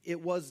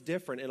was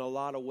different in a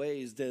lot of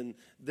ways than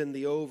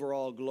the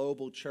overall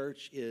global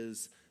church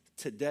is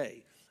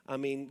today. I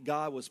mean,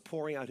 God was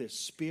pouring out his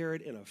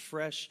Spirit in a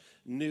fresh,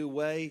 new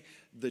way.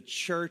 The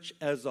church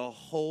as a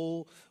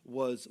whole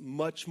was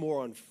much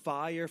more on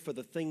fire for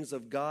the things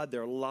of God.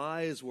 Their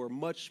lives were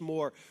much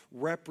more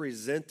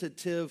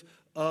representative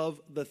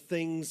of the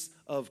things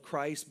of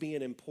Christ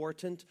being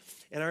important.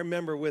 And I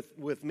remember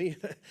with me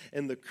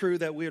and the crew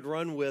that we'd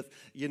run with,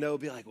 be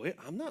like, wait,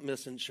 I'm not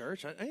missing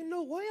church. I ain't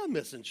no way I'm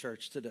missing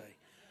church today.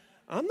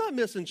 I'm not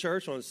missing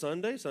church on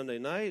Sunday, Sunday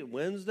night,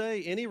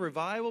 Wednesday, any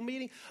revival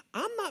meeting.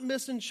 I'm not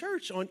missing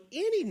church on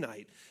any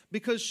night,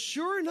 because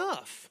sure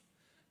enough,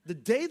 the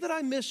day that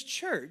I miss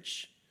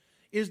church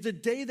is the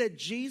day that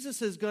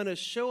Jesus is going to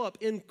show up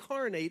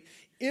incarnate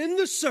in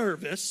the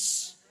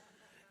service,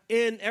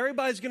 and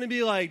everybody's going to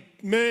be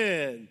like,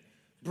 man,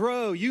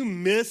 bro, you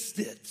missed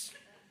it.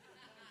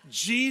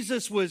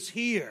 Jesus was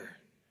here.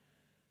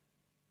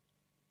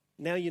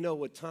 Now you know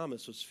what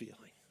Thomas was feeling.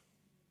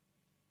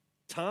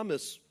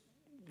 Thomas,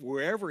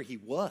 wherever he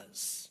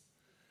was,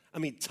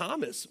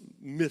 Thomas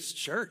missed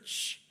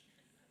church.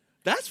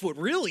 That's what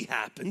really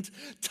happened.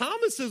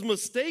 Thomas's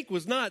mistake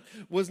was not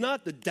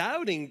the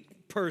doubting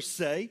per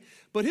se,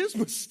 but his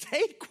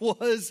mistake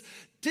was,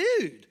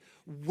 dude,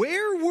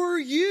 where were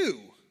you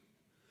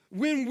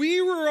when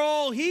we were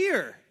all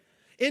here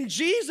and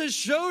Jesus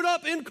showed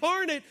up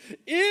incarnate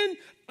in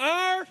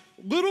our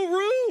little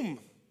room?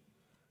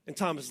 And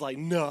Thomas is like,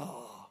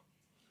 no,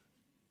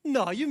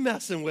 you're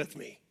messing with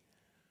me.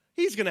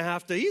 I'm going to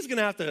have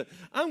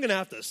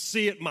to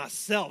see it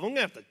myself. I'm going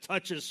to have to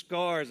touch his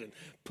scars and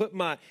put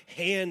my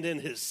hand in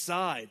his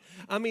side.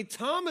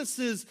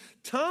 Thomas's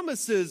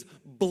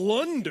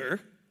blunder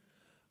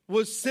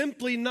was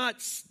simply not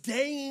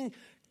staying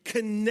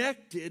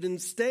connected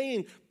and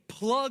staying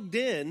plugged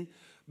in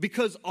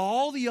because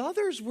all the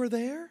others were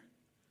there.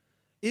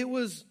 It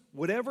was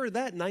whatever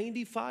that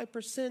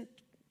 95%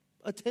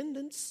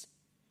 attendance.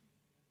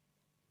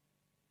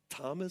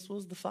 Thomas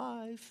was the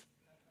 5.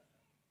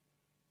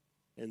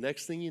 And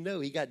next thing you know,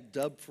 he got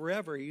dubbed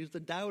forever. He was the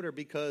doubter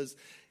because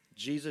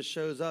Jesus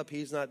shows up.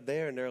 He's not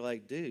there. And they're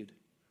like, dude,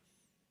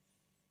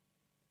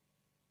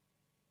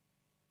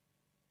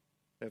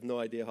 I have no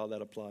idea how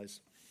that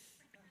applies.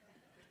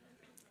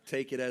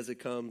 Take it as it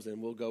comes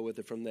and we'll go with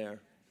it from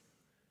there.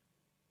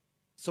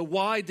 So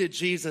why did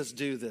Jesus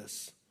do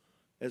this?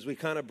 As we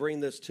kind of bring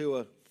this to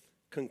a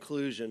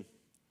conclusion.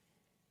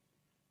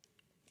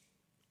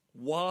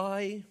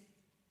 Why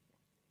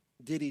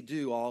did he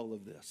do all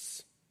of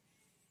this?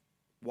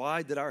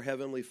 Why did our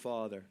Heavenly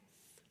Father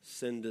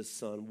send his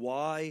Son?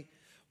 Why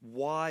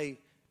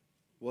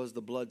was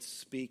the blood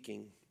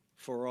speaking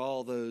for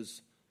all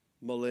those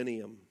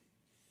millennium?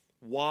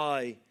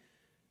 Why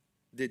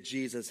did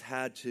Jesus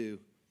had to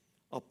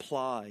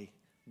apply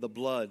the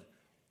blood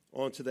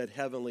onto that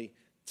heavenly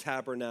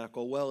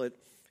tabernacle? Well,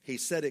 he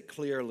said it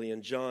clearly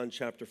in John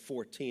chapter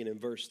 14 and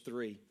verse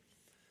 3.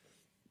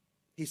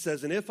 He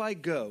says, and if I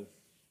go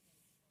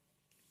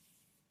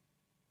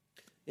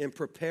and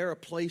prepare a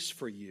place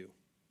for you,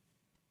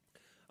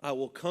 I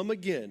will come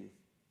again,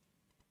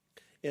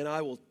 and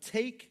I will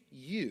take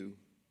you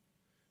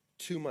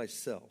to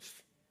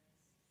myself,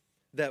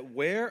 that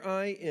where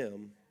I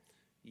am,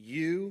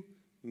 you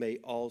may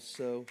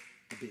also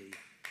be.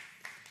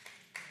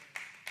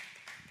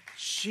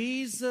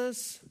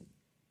 Jesus,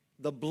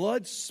 the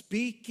blood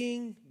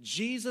speaking,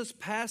 Jesus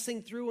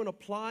passing through and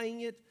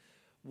applying it,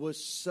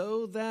 was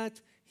so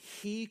that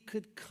he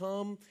could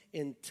come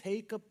and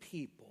take a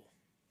people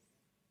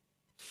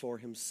for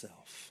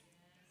himself.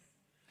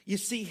 You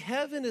see,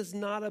 heaven is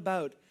not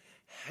about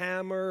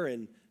hammer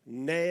and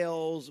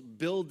nails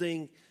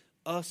building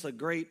us a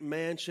great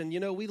mansion. You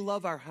know, we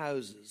love our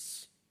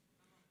houses.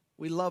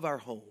 We love our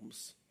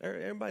homes.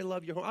 Everybody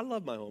love your home? I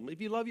love my home.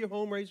 If you love your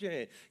home, raise your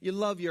hand. You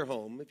love your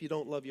home. If you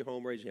don't love your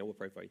home, raise your hand. We'll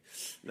pray for you.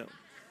 No.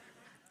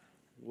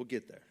 We'll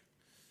get there.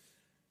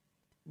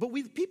 But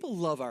people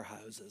love our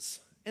houses.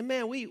 And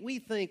man, we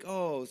think,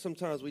 oh,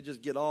 sometimes we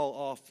just get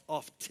all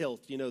off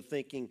tilt, you know,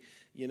 thinking,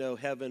 you know,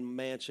 heaven,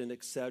 mansion,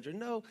 etc.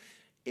 No,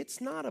 it's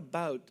not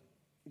about,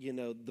 you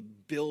know, the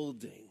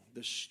building,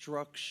 the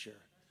structure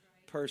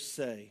per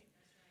se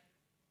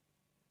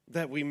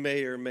that we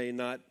may or may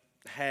not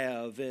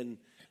have in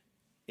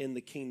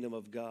the kingdom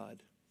of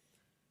God.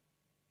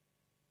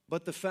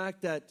 But the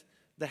fact that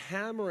the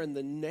hammer and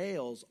the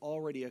nails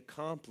already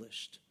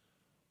accomplished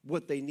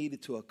what they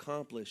needed to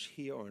accomplish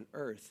here on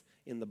earth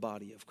in the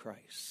body of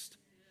Christ.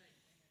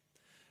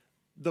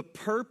 The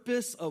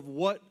purpose of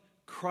what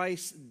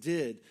Christ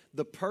did,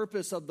 the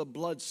purpose of the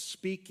blood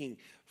speaking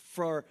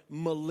for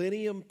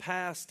millennium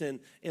past and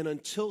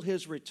until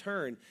his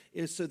return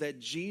is so that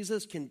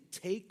Jesus can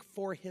take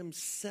for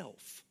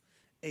himself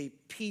a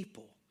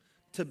people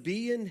to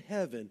be in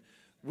heaven,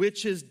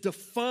 which is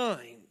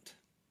defined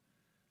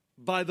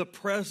by the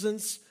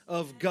presence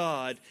of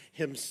God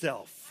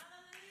himself.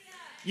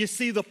 You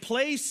see, the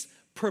place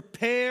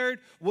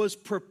was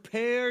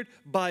prepared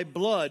by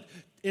blood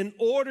in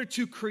order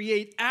to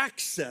create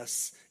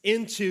access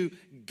into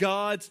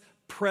God's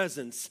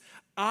presence.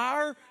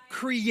 Our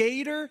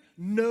Creator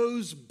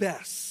knows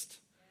best.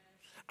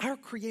 Our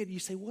Creator, you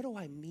say, what do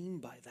I mean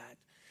by that?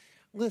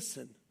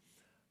 Listen,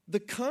 the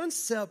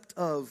concept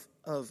of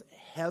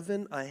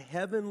heaven, a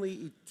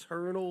heavenly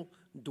eternal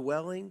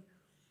dwelling,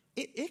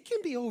 it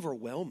can be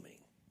overwhelming.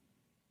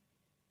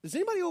 Is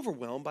anybody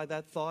overwhelmed by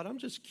that thought? I'm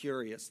just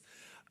curious.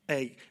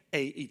 A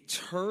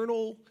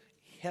eternal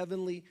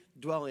heavenly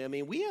dwelling. I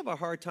mean, we have a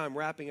hard time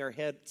wrapping our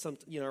head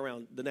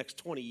around the next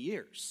 20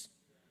 years.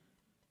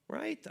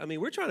 Right? I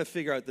mean, we're trying to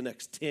figure out the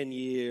next 10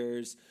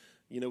 years.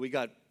 You know, we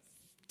got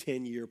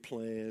 10-year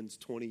plans,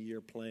 20-year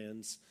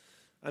plans.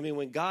 I mean,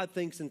 when God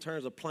thinks in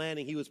terms of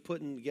planning, he was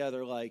putting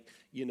together like,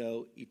 you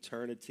know,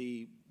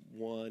 eternity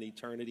 1,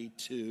 eternity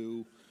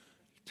 2,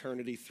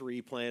 eternity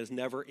 3 plans,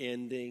 never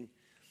ending.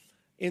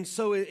 And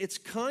so it's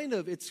kind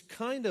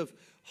of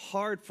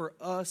hard for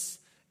us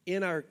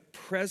in our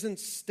present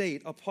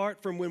state,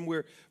 apart from when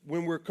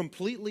we're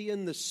completely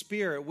in the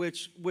Spirit,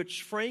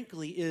 which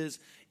frankly is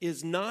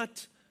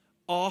not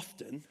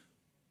often.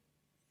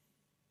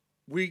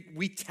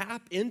 We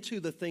tap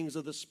into the things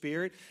of the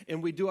Spirit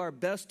and we do our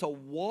best to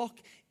walk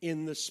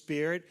in the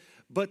Spirit,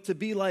 but to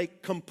be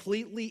like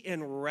completely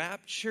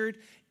enraptured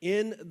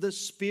in the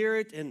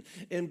Spirit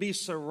and be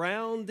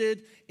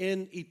surrounded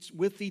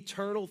with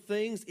eternal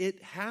things,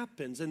 it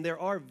happens. And there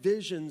are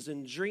visions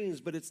and dreams,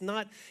 but it's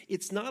not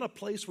a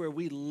place where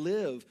we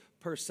live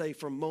per se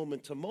from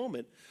moment to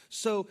moment.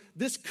 So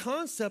this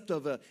concept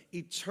of an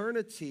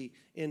eternity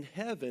in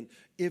heaven,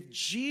 if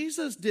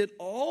Jesus did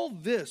all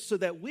this so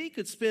that we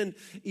could spend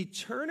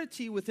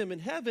eternity with him in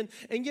heaven,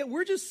 and yet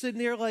we're just sitting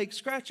there like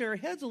scratching our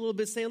heads a little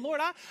bit saying, Lord,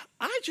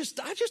 I just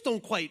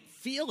don't quite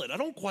feel it. I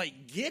don't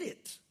quite get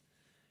it.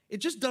 It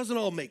just doesn't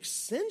all make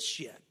sense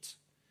yet.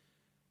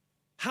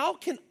 How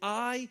can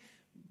I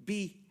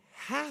be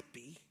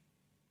happy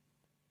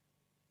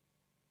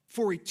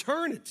for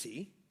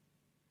eternity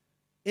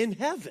in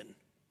heaven?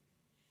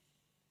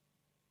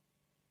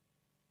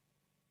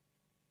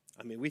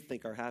 I mean, we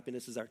think our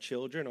happiness is our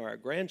children or our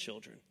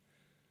grandchildren,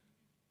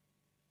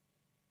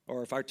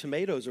 or if our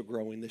tomatoes are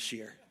growing this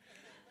year,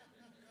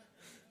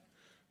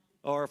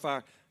 or if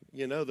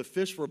the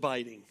fish were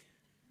biting,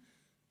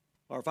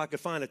 or if I could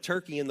find a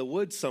turkey in the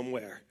woods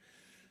somewhere.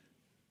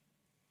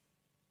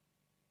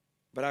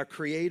 But our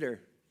Creator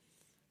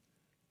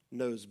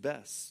knows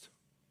best.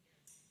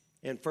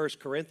 In 1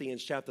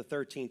 Corinthians chapter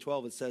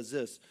 13:12, it says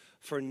this,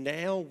 "For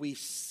now we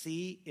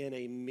see in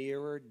a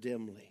mirror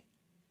dimly,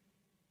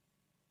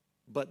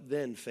 but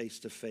then face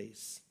to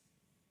face.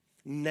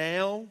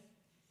 Now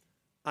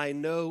I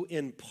know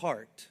in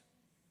part,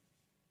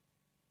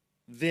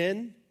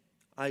 then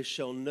I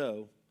shall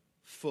know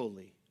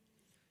fully,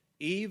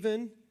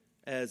 even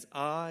as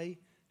I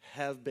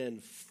have been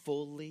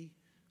fully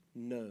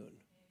known."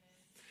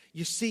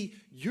 You see,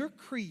 your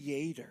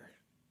Creator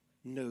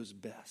knows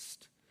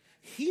best.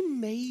 He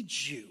made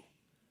you.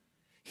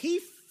 He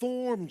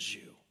formed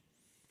you.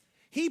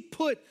 He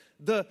put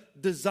the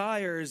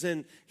desires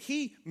and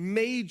he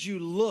made you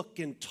look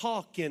and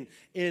talk in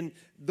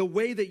the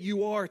way that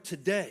you are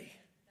today.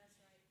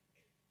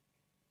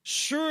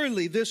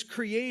 Surely this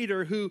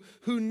Creator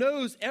who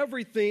knows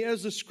everything,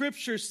 as the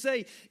scriptures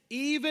say,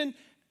 even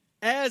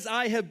as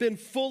I have been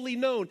fully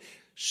known.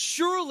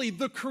 Surely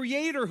the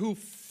Creator who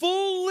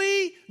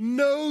fully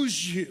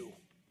knows you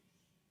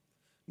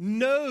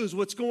knows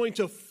what's going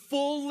to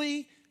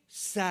fully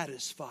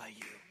satisfy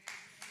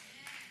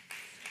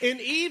you. And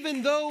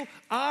even though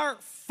our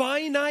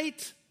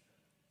finite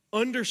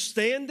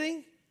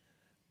understanding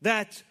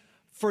that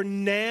for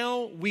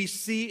now we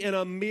see in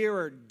a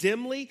mirror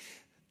dimly.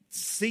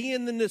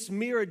 Seeing in this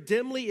mirror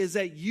dimly is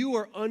that you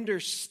are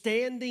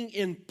understanding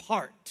in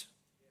part.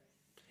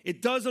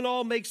 It doesn't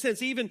all make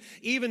sense.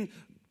 Even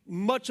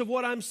much of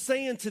what I'm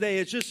saying today,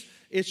 it's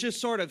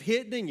just sort of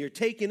hidden and you're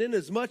taking in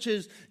as much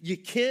as you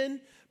can,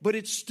 but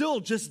it's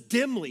still just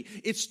dimly.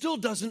 It still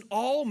doesn't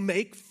all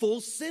make full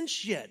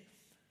sense yet.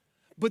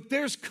 But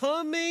there's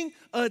coming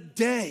a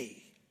day.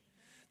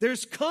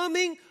 There's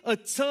coming a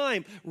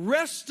time,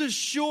 rest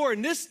assured,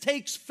 and this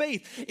takes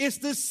faith. It's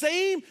the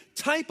same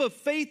type of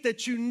faith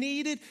that you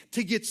needed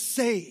to get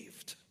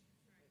saved.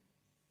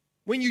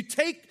 When you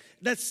take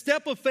that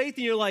step of faith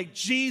and you're like,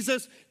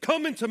 Jesus,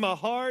 come into my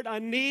heart. I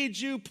need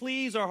you,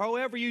 please, or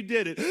however you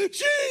did it.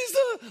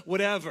 Jesus,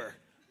 whatever.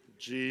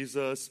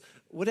 Jesus,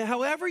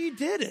 however you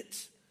did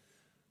it.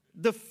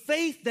 The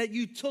faith that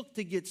you took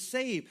to get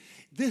saved,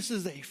 this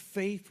is a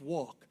faith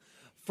walk.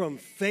 From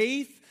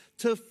faith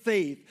to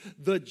faith.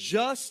 The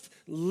just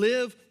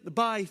live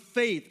by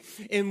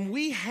faith. And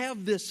we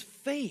have this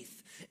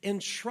faith in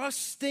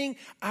trusting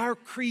our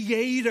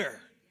Creator.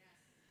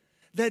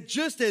 That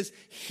just as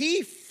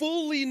He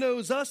fully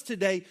knows us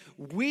today,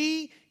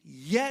 we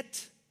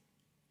yet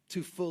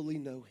to fully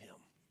know Him.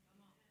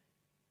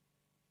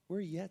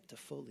 We're yet to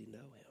fully know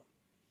Him.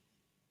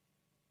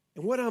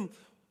 And what I'm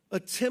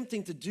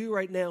attempting to do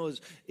right now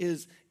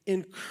is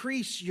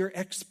increase your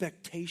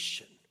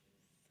expectation.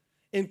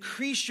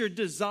 Increase your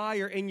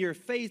desire and your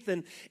faith,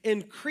 and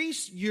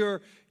increase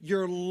your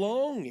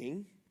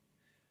longing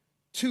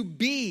to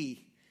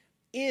be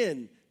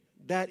in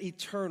that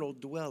eternal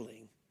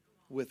dwelling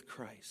with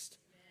Christ.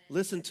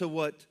 Listen to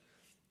what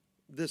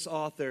this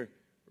author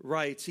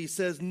writes. He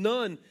says,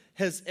 none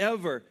has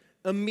ever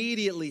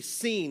immediately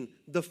seen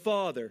the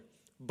Father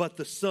but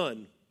the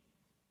Son.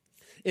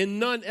 And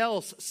none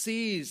else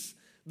sees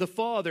the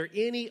Father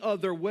any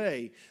other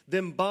way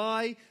than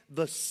by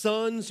the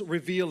Son's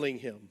revealing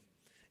Him.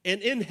 And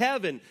in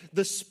heaven,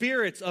 the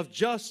spirits of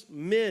just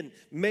men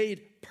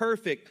made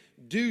perfect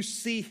do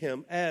see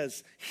Him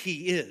as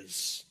He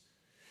is.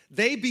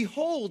 They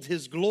behold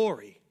His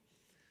glory.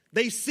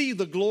 They see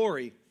the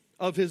glory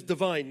of His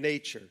divine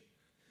nature,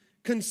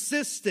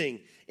 consisting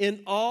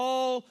in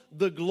all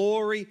the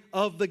glory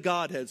of the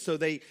Godhead. So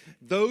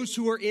those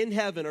who are in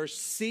heaven are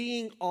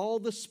seeing all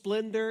the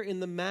splendor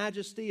and the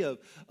majesty of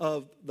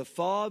the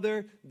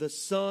Father, the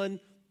Son,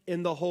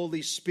 and the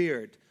Holy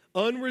Spirit,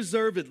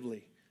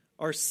 unreservedly.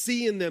 Are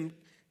seeing them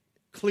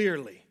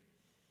clearly.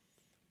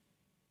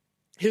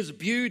 His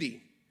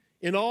beauty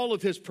in all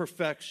of His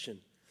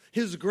perfection,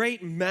 His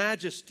great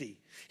majesty,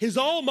 His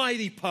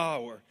almighty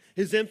power,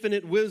 His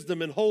infinite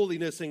wisdom and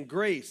holiness and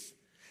grace.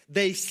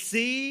 They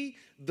see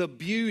the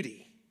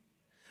beauty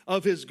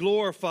of His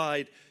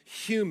glorified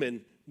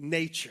human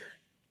nature.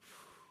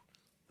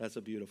 That's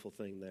a beautiful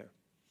thing there.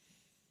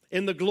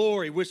 In the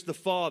glory which the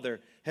Father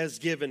has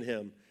given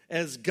Him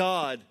as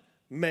God,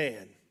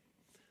 man,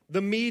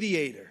 the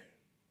mediator.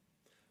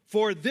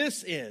 For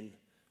this end,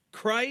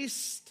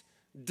 Christ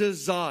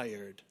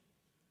desired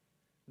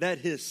that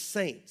His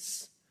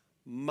saints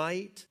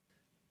might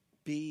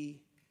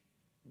be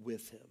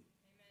with Him,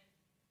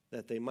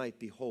 that they might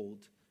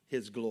behold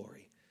His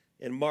glory.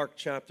 In Mark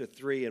chapter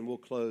 3, and we'll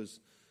close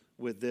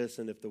with this,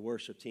 and if the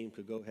worship team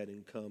could go ahead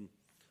and come.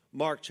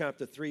 Mark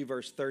chapter 3,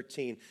 verse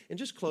 13. And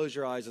just close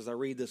your eyes as I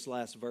read this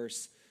last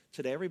verse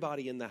today.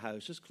 Everybody in the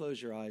house, just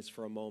close your eyes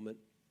for a moment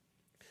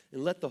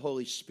and let the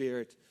Holy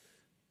Spirit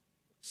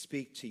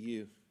speak to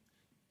you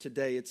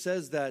today. It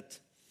says that,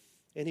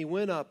 and He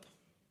went up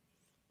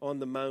on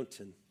the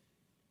mountain,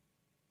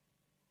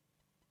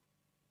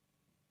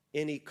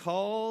 and He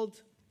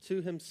called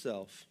to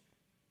Himself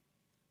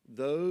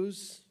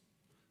those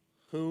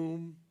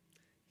whom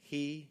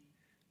He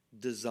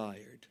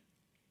desired,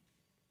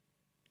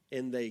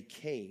 and they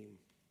came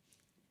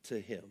to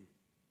Him.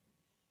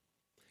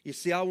 You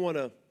see, I want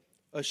to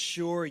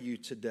assure you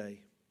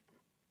today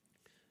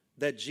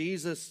that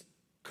Jesus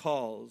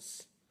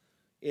calls,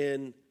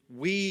 and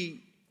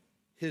we,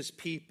 His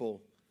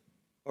people,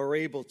 are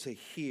able to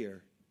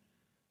hear.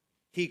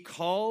 He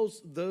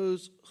calls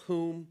those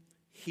whom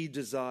He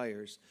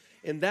desires.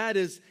 And that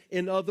is,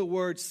 in other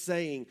words,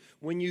 saying,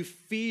 when you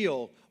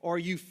feel or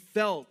you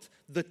felt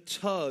the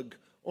tug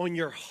on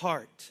your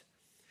heart,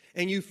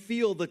 and you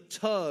feel the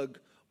tug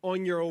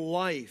on your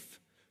life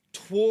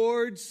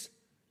towards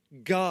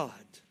God,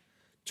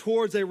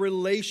 towards a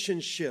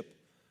relationship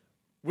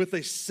with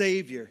a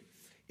Savior,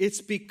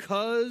 it's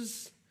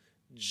because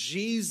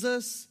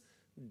Jesus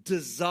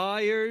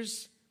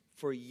desires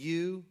for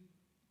you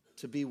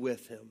to be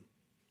with Him.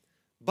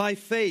 By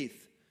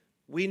faith,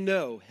 we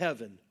know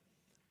heaven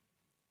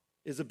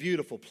is a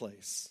beautiful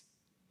place.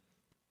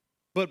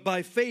 But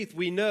by faith,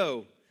 we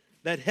know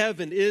that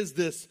heaven is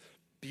this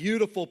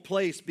beautiful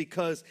place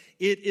because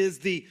it is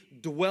the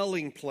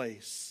dwelling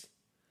place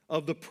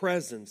of the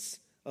presence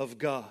of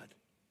God.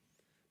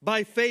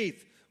 By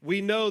faith,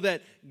 we know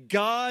that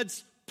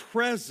God's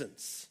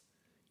presence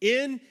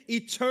in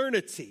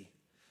eternity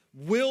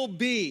will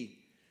be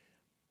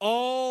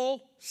all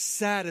all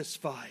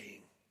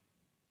satisfying.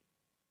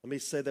 Let me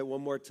say that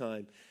one more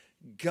time.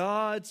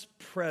 God's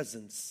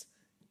presence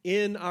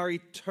in our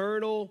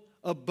eternal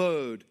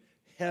abode,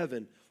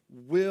 heaven,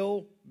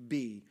 will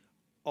be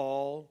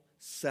all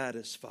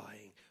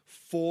satisfying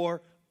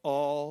for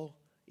all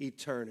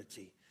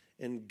eternity.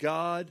 And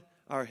God,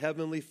 our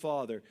Heavenly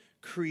Father,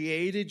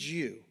 created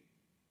you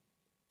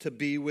to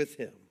be with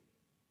Him.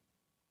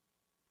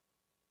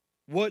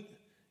 What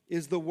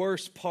is the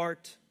worst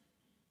part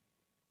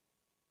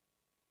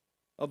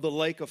of the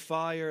lake of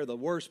fire, the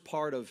worst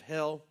part of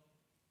hell?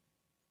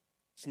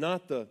 It's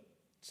not the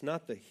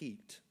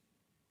heat.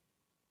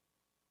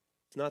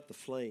 It's not the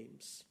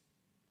flames.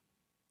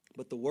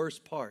 But the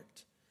worst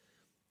part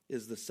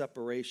is the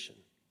separation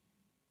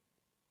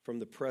from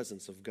the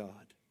presence of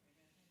God.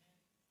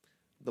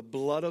 The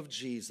blood of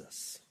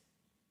Jesus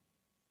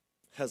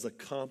has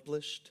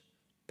accomplished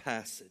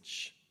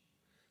passage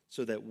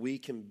so that we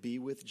can be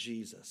with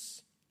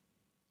Jesus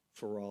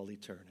for all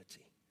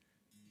eternity.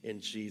 In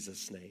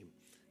Jesus' name,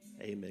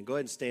 amen. Go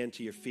ahead and stand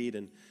to your feet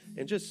and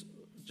just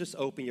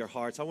open your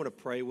hearts. I want to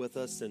pray with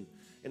us, and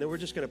then we're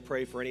just going to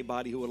pray for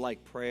anybody who would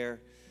like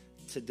prayer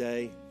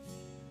today.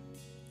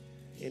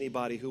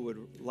 Anybody who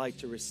would like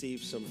to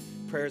receive some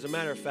prayer. As a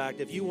matter of fact,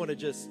 if you want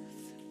to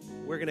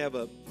we're going to have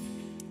a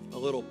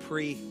little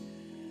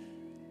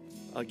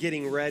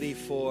getting ready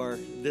for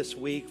this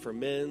week, for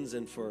men's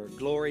and for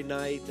glory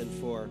night and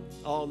for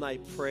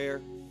all-night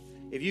prayer.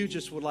 If you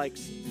just would like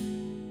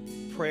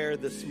prayer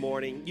this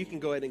morning, you can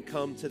go ahead and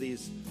come to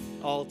these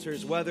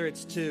altars, whether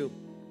it's to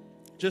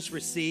just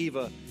receive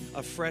a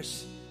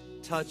fresh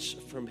touch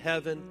from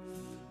heaven,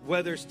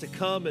 whether it's to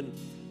come and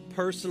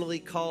personally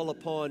call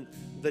upon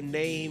the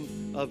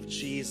name of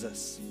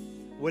Jesus.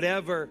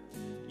 Whatever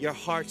your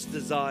heart's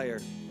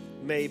desire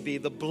may be,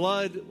 the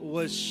blood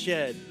was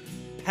shed.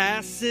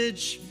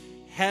 Passage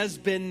has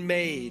been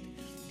made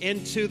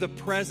into the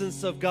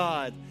presence of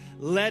God.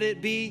 Let it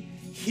be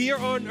here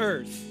on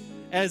earth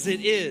as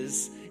it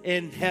is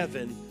in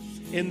heaven,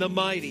 in the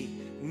mighty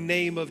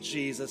name of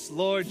Jesus.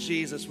 Lord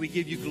Jesus, we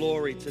give you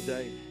glory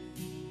today.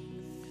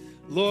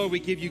 Lord, we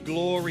give you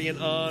glory and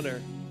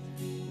honor.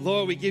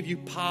 Lord, we give you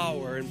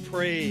power and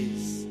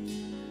praise.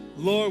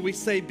 Lord, we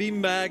say be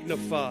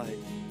magnified,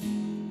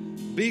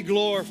 be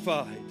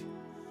glorified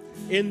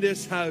in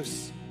this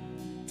house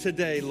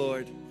today,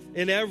 Lord,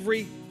 in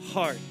every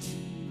heart.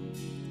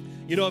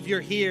 You know, if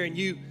you're here and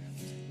you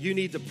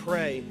need to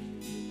pray,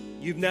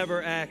 you've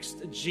never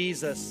asked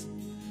Jesus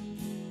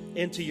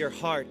into your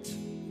heart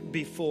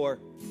before,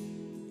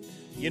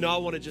 you know, I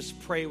want to just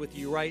pray with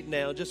you right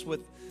now, just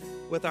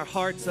with our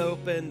hearts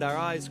opened, our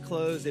eyes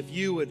closed. If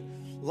you would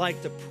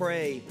like to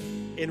pray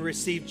and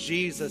receive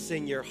Jesus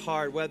in your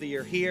heart, whether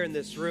you're here in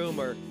this room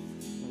or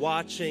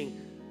watching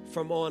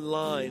from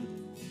online,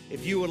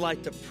 if you would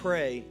like to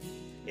pray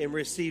and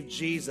receive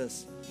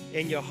Jesus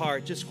in your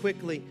heart, just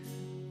quickly,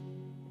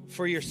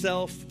 for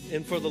yourself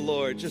and for the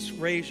Lord, just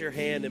raise your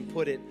hand and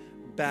put it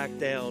back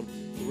down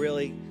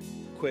really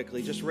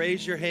quickly. Just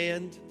raise your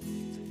hand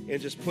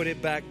and just put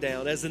it back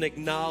down as an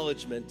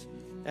acknowledgement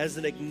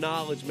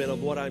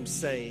of what I'm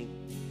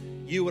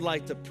saying. You would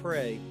like to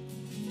pray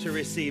to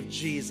receive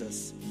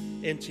Jesus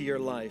into your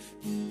life.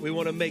 We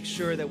want to make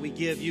sure that we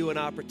give you an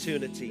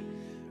opportunity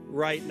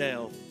right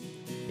now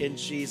in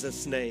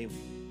Jesus' name.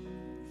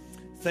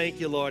 Thank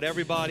you, Lord.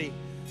 Everybody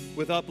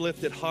with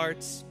uplifted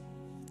hearts,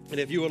 and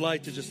if you would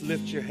like to just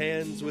lift your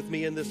hands with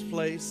me in this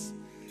place,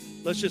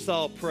 let's just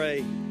all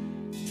pray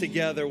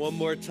together one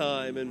more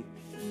time, and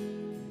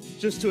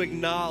just to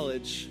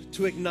acknowledge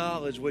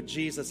what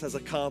Jesus has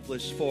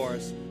accomplished for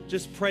us.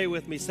 Just pray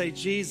with me. Say,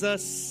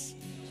 Jesus,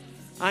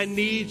 I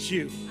need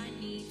you.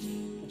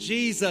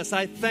 Jesus,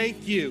 I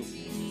thank you.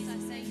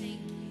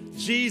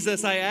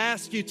 Jesus, I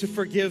ask you to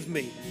forgive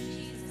me.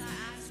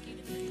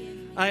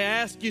 I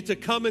ask you to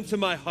come into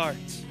my heart.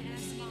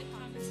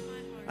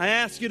 I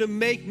ask you to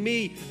make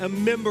me a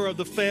member of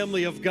the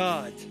family of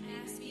God.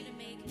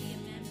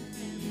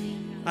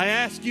 I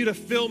ask you to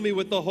fill me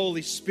with the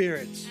Holy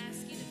Spirit.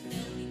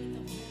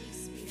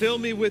 Fill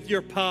me with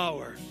your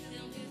power.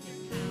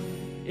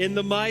 In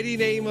the mighty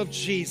name of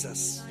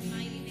Jesus.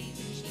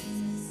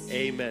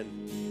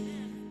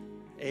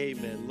 Amen.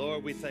 Amen.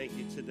 Lord, we thank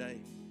you today.